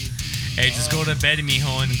Phil. Hey, just go to bed,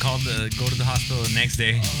 mijo, and go to the hospital the next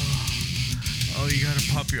day. Oh, you gotta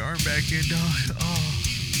pop your arm back in, dog. Oh.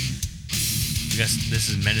 Because this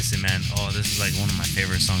is medicine, man. Oh, this is like one of my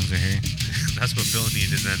favorite songs right here. That's what Phil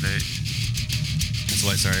needed that night. That's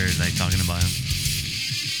why I started like talking about him.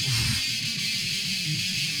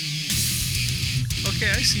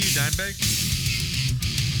 Okay, I see you, Dimebag.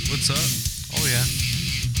 What's up? Oh, yeah.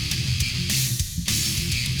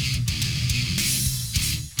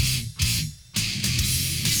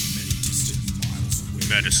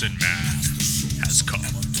 medicine man has come.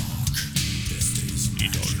 You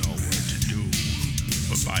don't know what to do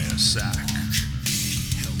but buy a sack.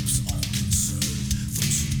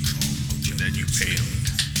 And then you pay him.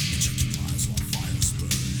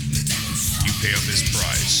 You pay him his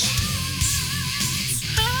price.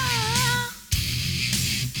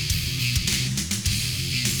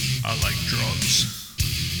 I like drugs.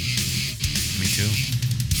 Me too.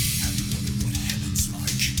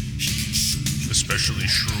 Especially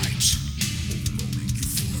shrooms.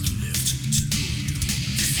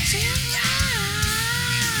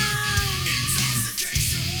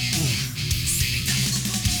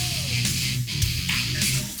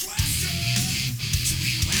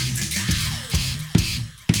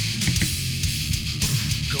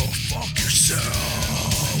 Go fuck yourself.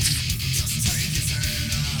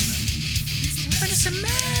 Medicine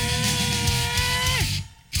man.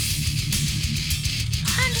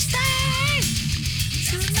 Understand.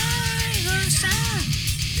 Tonight, understand.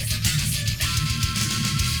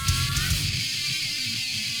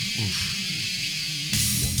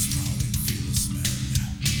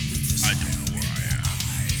 I don't know where I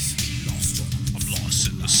am. I'm lost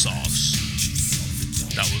in the sauce.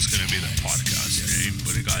 That was gonna be the podcast name,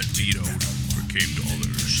 but it got vetoed for Cave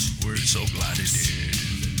Dollars. We're so glad it did.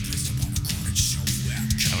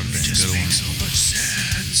 That would have been a Just good one. makes so much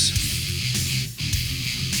sense.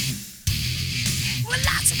 We're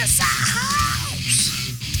lost in the sauce.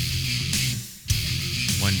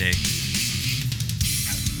 One day.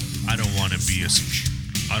 I don't want to be a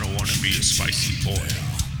spicy boy.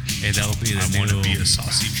 Hey, that would be the I want to new. be a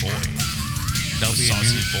saucy boy. That would be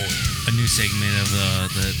Saucy boy. a new segment of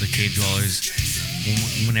the cave dwellers.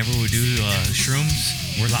 Whenever we do shrooms,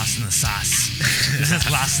 we're lost in the sauce. This is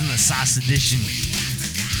lost in the sauce edition.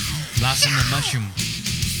 Lost in the mushroom.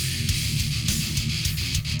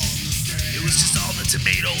 It was just all the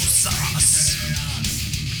tomato sauce.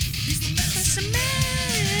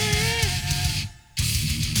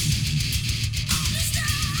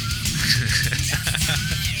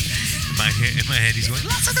 In my head, he's going,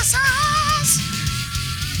 lots of the sauce.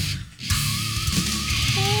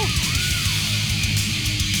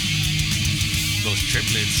 Those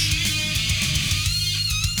triplets.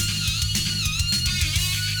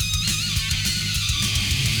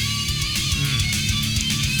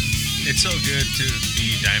 It's so good to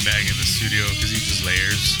be Dimebag in the studio because he just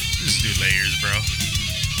layers. Just do layers, bro.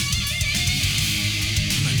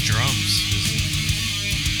 Like drums.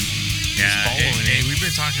 Yeah, following hey, it. we've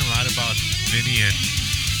been talking a lot about Vinny and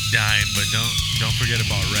Dime, but don't forget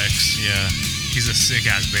about Rex. Yeah. He's a sick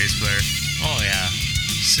ass bass player. Oh yeah.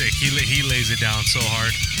 Sick. He lays it down so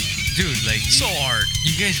hard, Dude, like so hard.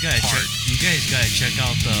 you guys gotta Hard. check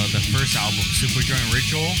out the first album, Super Joint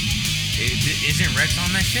Ritual. Isn't Rex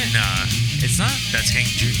on that shit? Nah, It's not? that's Hank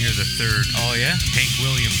Jr. the third. Oh yeah? Hank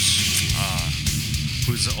Williams,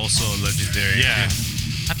 who's also a legendary. Yeah.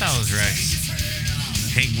 I thought it was Rex.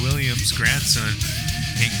 Hank Williams' grandson,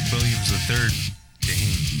 Hank Williams the third.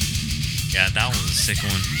 Dang. Yeah, that was a sick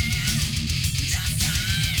one.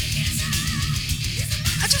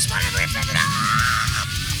 I just want to rip it up.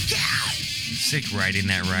 Sick riding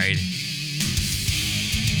that ride.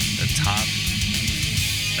 The top.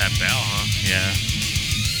 That bell, huh? Yeah.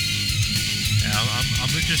 Yeah, I'm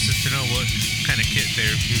interested to know what kind of kit he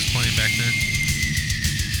was playing back then.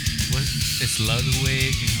 What? It's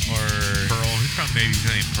Ludwig or Pearl. He probably maybe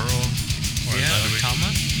playing Pearl or yeah, or Ludwig. Tama?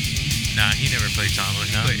 Nah, he never played Tama.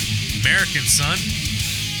 He No? played American Son.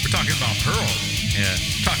 We're talking about Pearl. Yeah.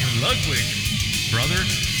 We're talking Ludwig, brother.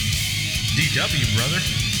 DW, brother.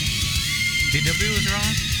 DW was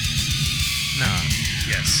wrong? Nah.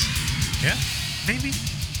 Yes. Yeah? Maybe.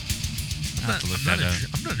 I have to look that up.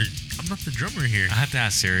 I'm not the drummer here. I have to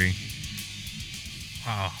ask Siri.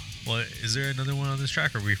 Wow. Well, is there another one on this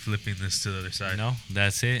track, or are we flipping this to the other side? No,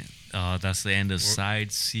 that's it. That's the end of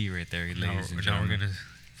side C right there, ladies and Now we're gentlemen. going to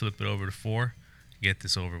flip it over to 4. Get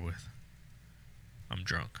this over with. I'm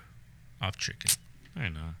drunk. Off chicken. I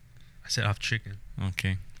know. I said off chicken.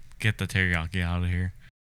 Okay. Get the teriyaki out of here.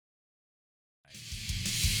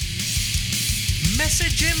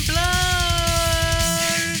 Message in blood!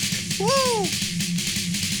 Woo!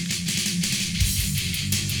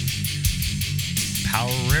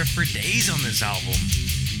 Power riff for days on this album.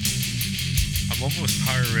 I'm almost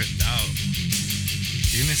power ripped out.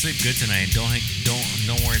 You're gonna sleep good tonight. Don't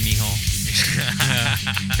worry, mijo.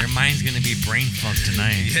 Your mind's gonna be brain fucked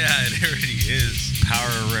tonight. Yeah, it already is.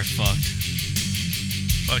 Power riff fucked.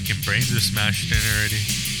 Fucking brains are smashed in already.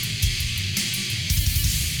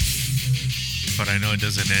 But I know it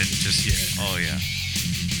doesn't end just yet. Oh yeah.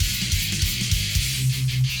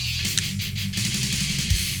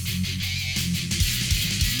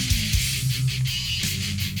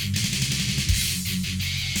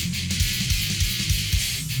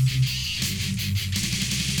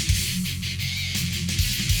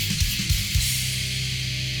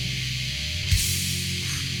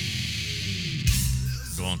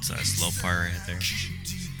 go into that slow part right there.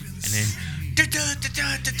 And then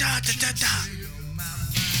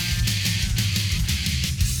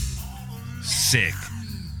sick.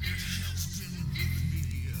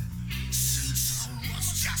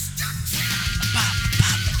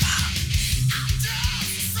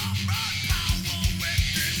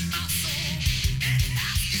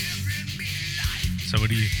 So what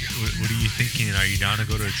are you thinking? Are you down to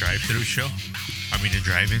go to a drive-through show? I mean, a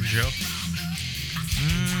drive-in show?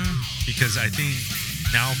 Because I think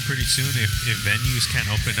now pretty soon, if venues can't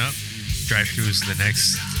open up, drive-through is the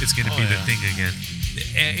next. It's gonna be the thing again.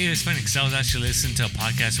 It was funny because I was actually listening to a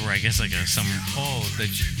podcast where I guess like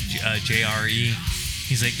JRE.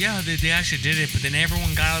 He's like, yeah, they actually did it, but then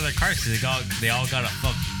everyone got out of their cars because they all got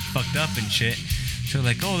fucked up and shit. So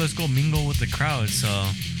like, oh, let's go mingle with the crowd. So,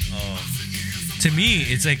 to me,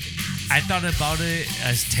 it's like I thought about it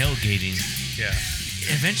as tailgating. Yeah.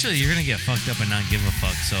 Eventually, you're gonna get fucked up and not give a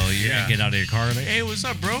fuck. So you're gonna get out of your car like, hey, what's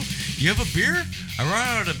up, bro? You have a beer? I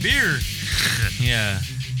ran out of beer. Yeah.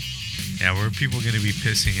 Yeah, where are people gonna be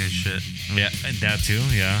pissing and shit? Yeah, and that too.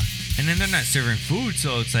 Yeah, and then they're not serving food,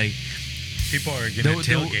 so it's like people are gonna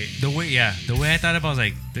tailgate. The way I thought about it was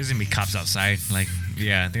like, there's gonna be cops outside. Like,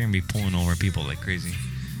 yeah, they're gonna be pulling over people like crazy.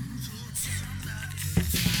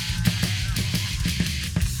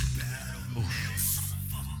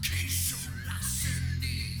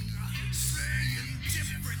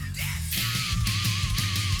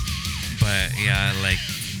 But yeah, like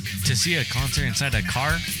to see a concert inside a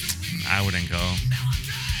car, I wouldn't go.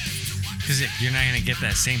 Because you're not going to get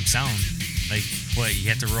that same sound. Like, what, you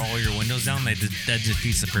have to roll all your windows down? Like, that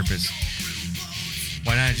defeats the purpose.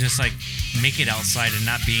 Why not just, like, make it outside and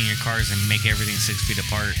not be in your cars and make everything 6 feet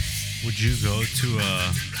apart? Would you go to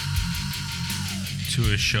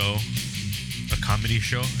a show, a comedy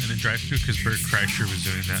show in a drive-thru? Because Bert Kreischer was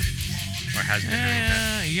doing that. Or has been doing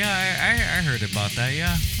that. Yeah, I heard about that.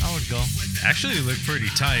 Yeah, I would go. Actually, it looked pretty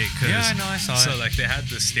tight. Yeah, I know, I saw it. So, like, they had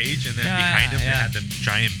the stage, and then behind them, they had the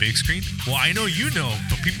giant big screen. Well, I know you know,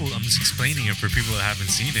 but I'm just explaining it for people that haven't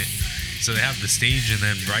seen it. So, they have the stage, and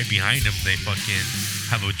then right behind them, they fucking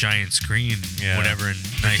have a giant screen, whatever, and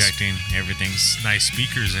projecting everything. Nice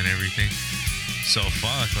speakers and everything. So,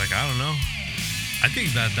 fuck, like, I don't know. I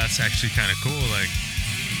think that's actually kind of cool, like,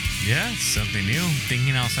 yeah, it's something new.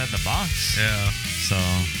 Thinking outside the box. Yeah. So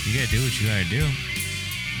you gotta do what you gotta do.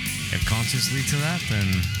 If concerts lead to that,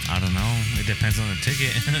 then I don't know. It depends on the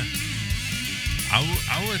ticket. I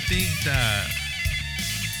would think that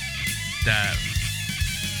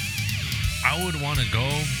I would want to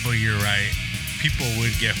go, but you're right. People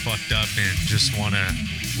would get fucked up and just want to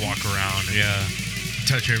walk around and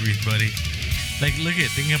touch everybody. Like,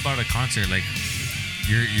 think about a concert. Like,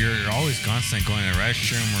 you're always constantly going to the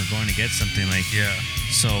restroom or going to get something. Like,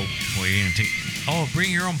 so what you're gonna take? Oh, bring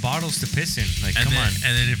your own bottles to piss in. Like, come on.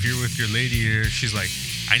 And then if you're with your lady, she's like,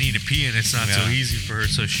 I need to pee, and it's not so easy for her,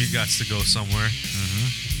 so she got to go somewhere.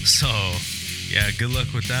 Mm-hmm. So, yeah, good luck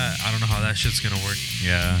with that. I don't know how that shit's gonna work.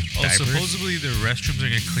 Yeah. Oh, supposedly the restrooms are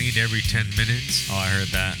gonna clean every 10 minutes. Oh, I heard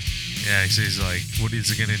that. Yeah, so he's like, what is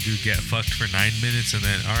it gonna do? Get fucked for 9 minutes, and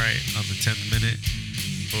then all right, on the 10th minute,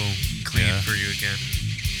 boom, clean for you again.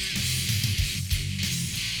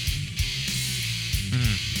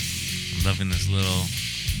 I'm loving this little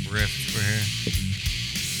riff for here.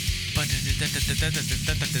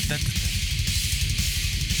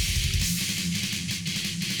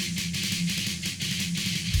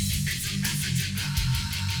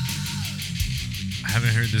 I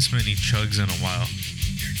haven't heard this many chugs in a while.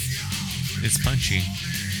 It's punchy.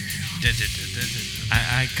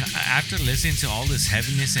 I after listening to all this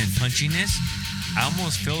heaviness and punchiness, I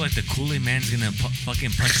almost feel like the Kool-Aid Man's gonna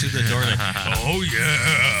fucking punch through the door like, oh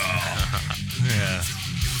yeah. Yeah.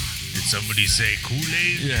 Did somebody say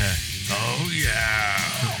Kool-Aid? Yeah. Oh yeah.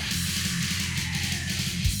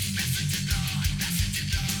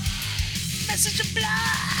 Message of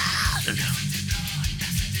blood.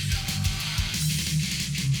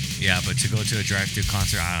 Yeah, but to go to a drive-thru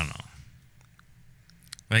concert, I don't know.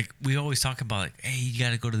 Like, we always talk about, like, hey, you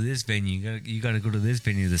gotta go to this venue. You gotta go to this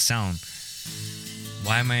venue. The sound.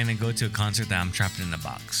 Why am I gonna go to a concert that I'm trapped in a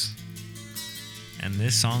box? And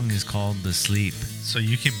this song is called "The Sleep." So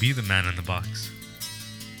you can be the man in the box.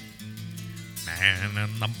 Man in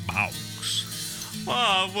the box.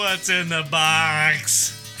 Oh, what's in the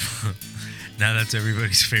box? Now that's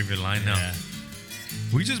everybody's favorite line now. Yeah.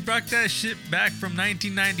 We just brought that shit back from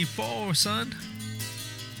 1994, son.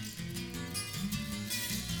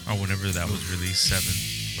 Or whenever that was released, 7.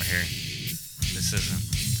 Right here. This isn't.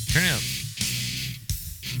 Turn it up.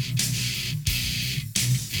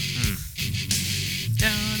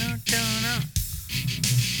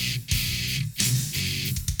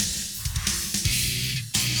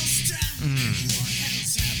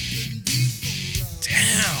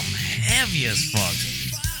 funky as fuck.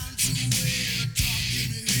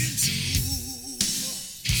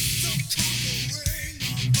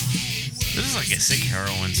 This is like a sick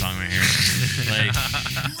heroin song right here. Like,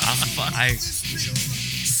 fuck,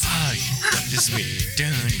 just be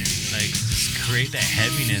done. Like, just create that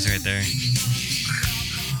heaviness right there.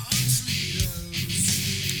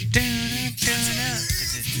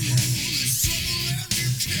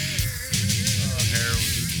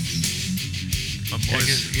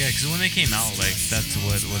 Yeah, because when they came out, like, that's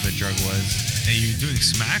what the drug was. Are you doing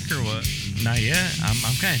smack or what? Not yet.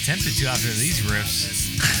 I'm kind of tempted to after these riffs.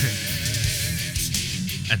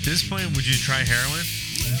 At this point, would you try heroin?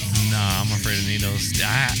 Nah, I'm afraid of needles.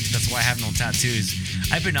 That's why I have no tattoos.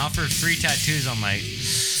 I've been offered free tattoos. I'm like,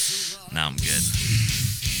 nah, I'm good.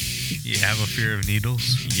 You have a fear of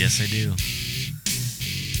needles? Yes, I do.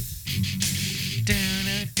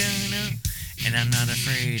 And I'm not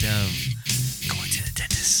afraid of going to the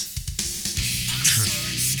dentist.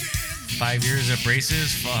 5 years of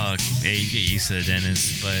braces? Fuck. Hey, you get used to the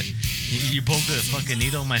dentist, but you poke a fucking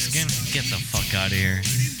needle in my skin? Get the fuck out of here.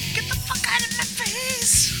 Get the fuck out of my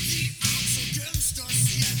face.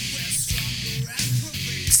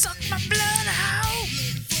 Suck my blood out.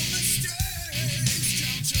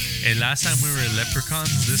 Hey, last time we were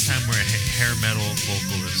leprechauns, this time we're hair metal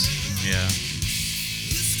vocalists. Yeah.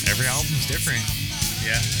 Every album's different.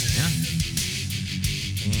 Yeah. Yeah.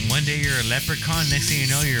 One day you're a leprechaun, next thing you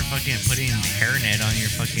know, you're fucking putting hairnet on your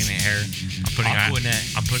fucking hair.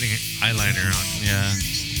 I'm putting eyeliner on. Yeah.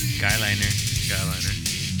 Guyliner.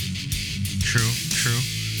 True.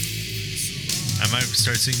 I might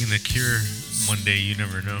start singing The Cure one day. You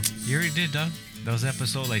never know. You already did, dog. That was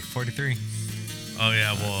episode like 43. Oh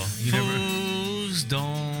yeah, well, you never. Fools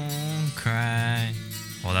don't cry.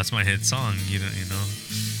 Well, that's my hit song. You know.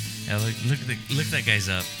 Yeah, look that guy's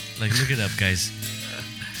up. Like, look it up, guys.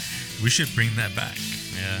 We should bring that back.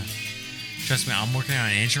 Yeah. Trust me, I'm working on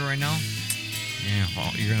an intro right now. Yeah,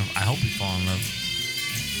 I hope you fall in love.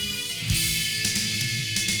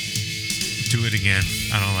 Do it again.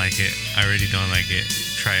 I don't like it. I really don't like it.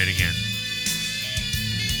 Try it again.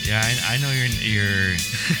 Yeah, I know you're.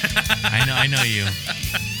 I know you.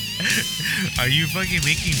 Are you fucking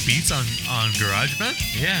making beats on GarageBand?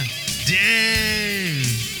 Yeah. Dang.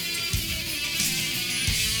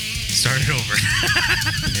 Start it over.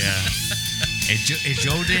 Yeah. If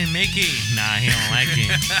Joe didn't make it, nah, he don't like it.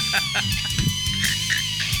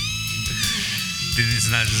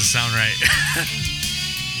 Doesn't sound right.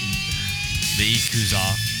 The EQ's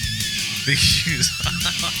off. The EQ's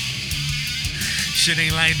off. Shit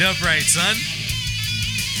ain't lined up right, son.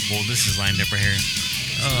 Well, this is lined up right here.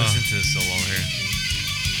 Listen to the solo here.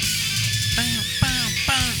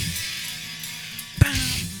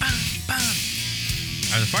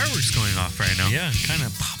 Are the fireworks going off right now? Yeah, kind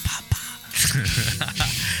of pop, pop, pop.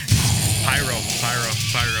 Pyro.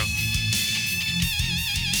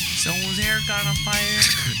 Someone's hair got on fire.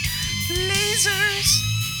 Lasers.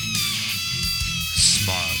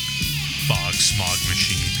 Smog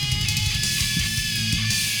machine.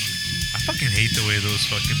 I fucking hate the way those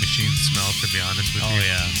fucking machines smell, to be honest with you. Oh,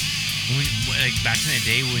 yeah. Like, back in the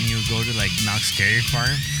day when you would go to, like, Knox Dairy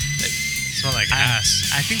Farm, Smell like ass.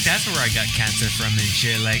 I think that's where I got cancer from and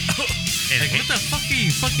shit. Like, like what the fuck are you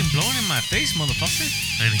fucking blowing in my face, motherfucker?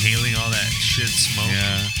 Inhaling all that shit smoke.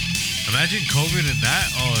 Yeah. Imagine COVID and that.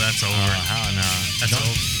 Oh, that's over. Oh, hell no. That's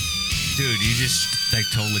over. Dude, you just, like,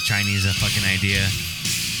 told the Chinese a fucking idea.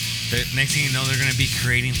 The next thing you know, they're going to be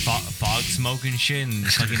creating fog smoke and shit and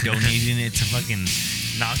fucking donating it to fucking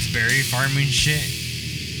Knox Berry Farm and shit.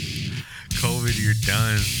 COVID, you're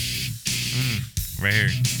done. Right here.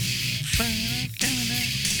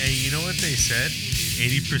 Hey, you know what they said?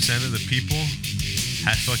 80% of the people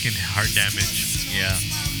had fucking heart damage. Yeah.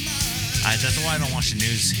 That's why I don't watch the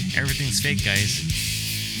news. Everything's fake, guys.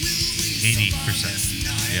 80%.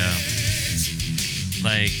 Yeah.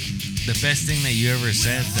 Like, the best thing that you ever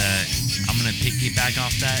said that I'm going to piggyback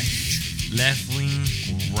off that, left wing,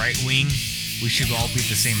 right wing, we should all be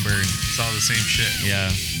the same bird. It's all the same shit.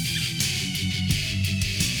 Yeah.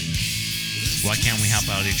 Why can't we help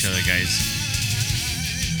out each other, guys?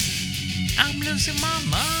 I'm losing my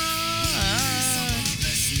mind.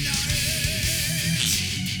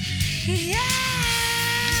 Yeah.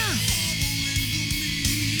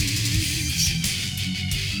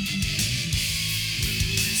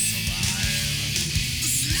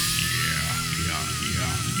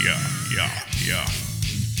 Yeah.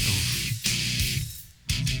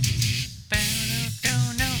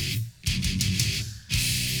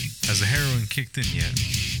 Has the heroin kicked in yet?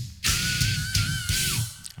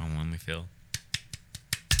 Oh, let me feel.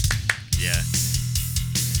 Yeah.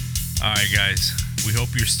 All right, guys. We hope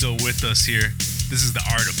you're still with us here. This is the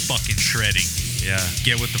art of fucking shredding. Yeah.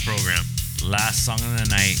 Get with the program. Last song of the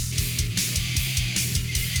night.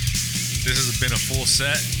 This has been a full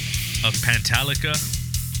set of Pantalica.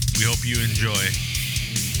 We hope you enjoy.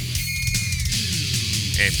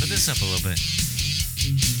 Hey, put this up a little bit.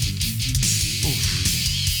 Oof.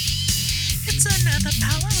 It's another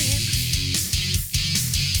power in.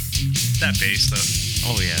 That bass, though.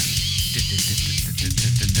 Oh, yeah.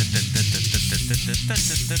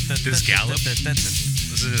 This gallop.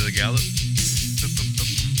 Listen to the gallop. You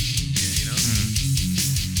know?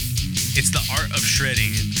 It's the art of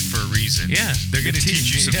shredding for a reason. Yeah. They're going to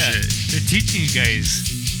teach you some shit. They're teaching you guys.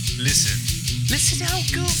 Listen. Listen how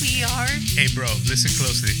good we are. Hey, bro, listen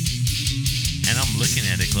closely. And I'm looking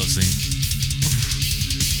at it closely.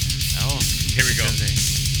 Oh. Here we go.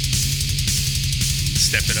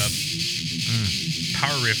 Step it up.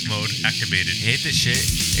 Power riff mode activated. Hit the shit.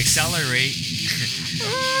 Accelerate.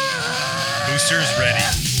 Boosters ready.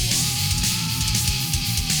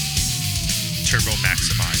 Turbo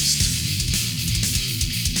maximized.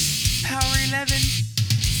 Power 11.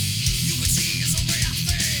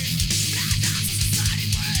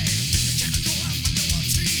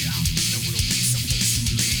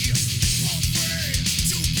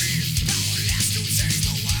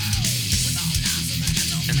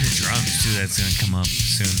 And the drums, too, that's going to come up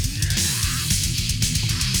soon.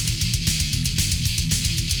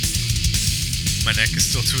 My neck is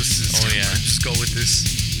still twisted. Oh, yeah. Just go with this.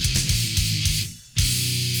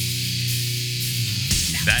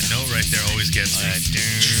 That note right there always gets me. And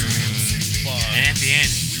at the end.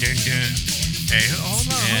 Hey, hold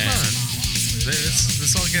on.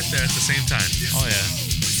 Let's all get there at the same time. Oh, yeah.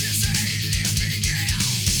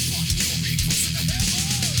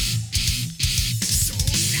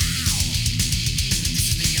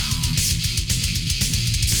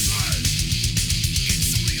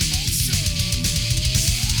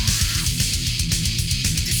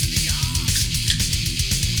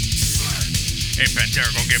 Hey, Pantera,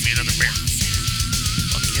 go get me another beer.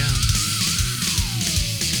 Fuck yeah.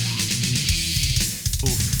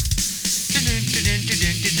 Oof.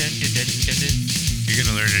 You're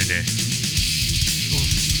gonna learn today.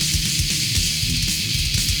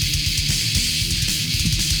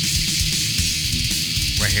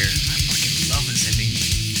 Right here. I fucking love this ending.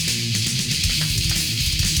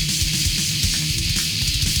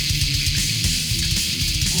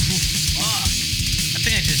 Oof, fuck. I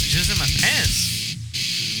think I just jizzed in my pants.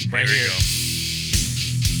 Right Here we here. go.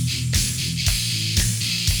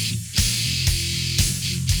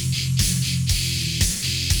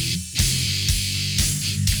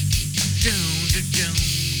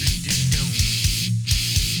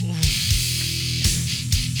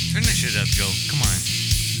 Turn that shit up, Joe. Come on.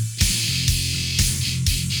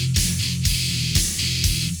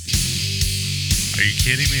 Are you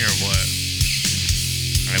kidding me or what?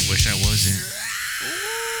 I wish I wasn't.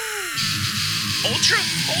 Ultra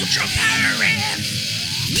power riff.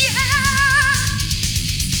 Yeah!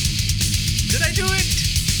 Did I do it?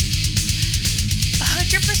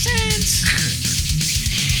 100%.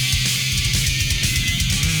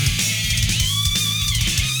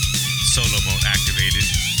 Solo mode activated.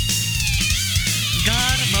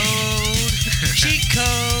 God mode. Cheat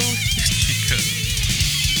code. Chica.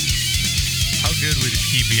 How good would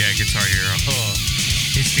he be at Guitar Hero? Oh,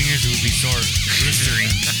 his fingers would be sore, blistering.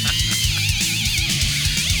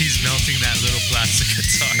 He's melting that little plastic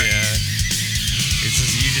guitar. Yeah. It's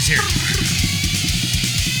just, you just hear.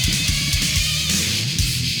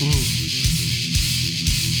 Ooh.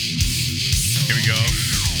 Here we go.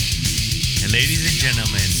 And ladies and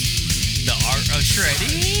gentlemen, the art of shredding.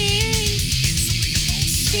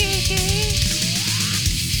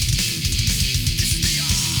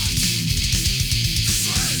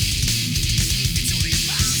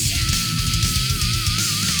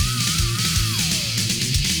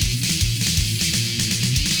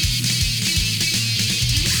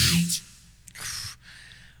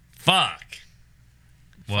 Fuck.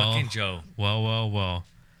 Fucking Joe. Well.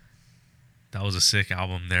 That was a sick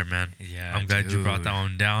album there, man. Yeah, I'm glad you brought dude. that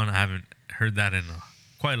one down. I haven't heard that in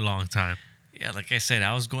quite a long time. Yeah, like I said,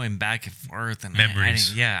 I was going back and forth, and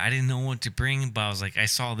Memories. I didn't know what to bring, but I was like, I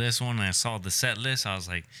saw this one, and I saw the set list. I was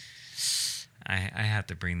like, I have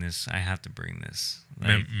to bring this. I have to bring this.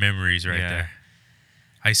 Like, Memories right yeah. there.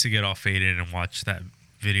 I used to get all faded and watch that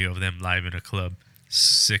video of them live in a club.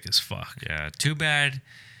 Sick as fuck. yeah, too bad.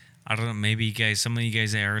 I don't know. Maybe you guys, some of you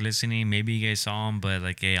guys that are listening, maybe you guys saw him, but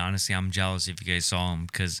like, hey, honestly, I'm jealous if you guys saw him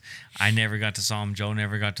because I never got to saw him. Joe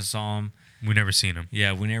never got to saw him. We never seen them.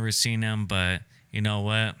 Yeah, we never seen him, but You know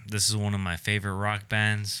what? This is one of my favorite rock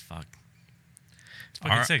bands. Fuck. It's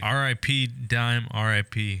fucking sick. R.I.P. Dime.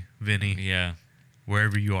 R.I.P. Vinny. Yeah.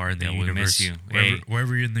 Wherever you are in the Yeah, we universe. miss you. Wherever, Hey.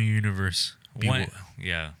 wherever you're in the universe. Be What? well.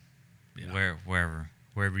 Yeah. Yeah. Wherever.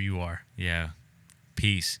 Wherever you are. Yeah.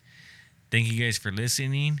 Peace. Thank you guys for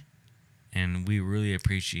listening. And we really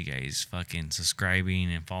appreciate you guys fucking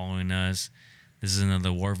subscribing and following us. This is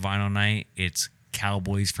another War Vinyl night. It's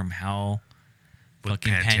Cowboys from Hell. With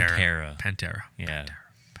Fucking Pantera. Pantera. Yeah.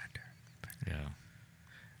 Pantera. Yeah.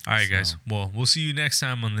 All right, So- guys. Well, we'll see you next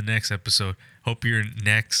time on the next episode. Hope your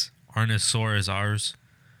necks aren't as sore as ours.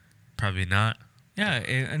 Probably not. Yeah.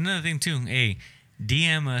 Another thing, too. Hey,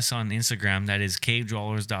 DM us on Instagram. That is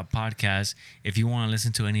cavedwellers.podcast. If you want to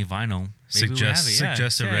listen to any vinyl, maybe we have it. Yeah.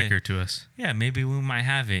 Suggest a Yeah. record to us. Yeah, maybe we might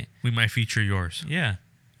have it. We might feature yours. Yeah.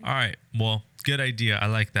 All right. Well, good idea. I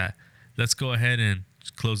like that. Let's go ahead and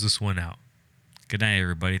close this one out. Good night,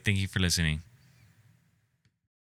 everybody. Thank you for listening.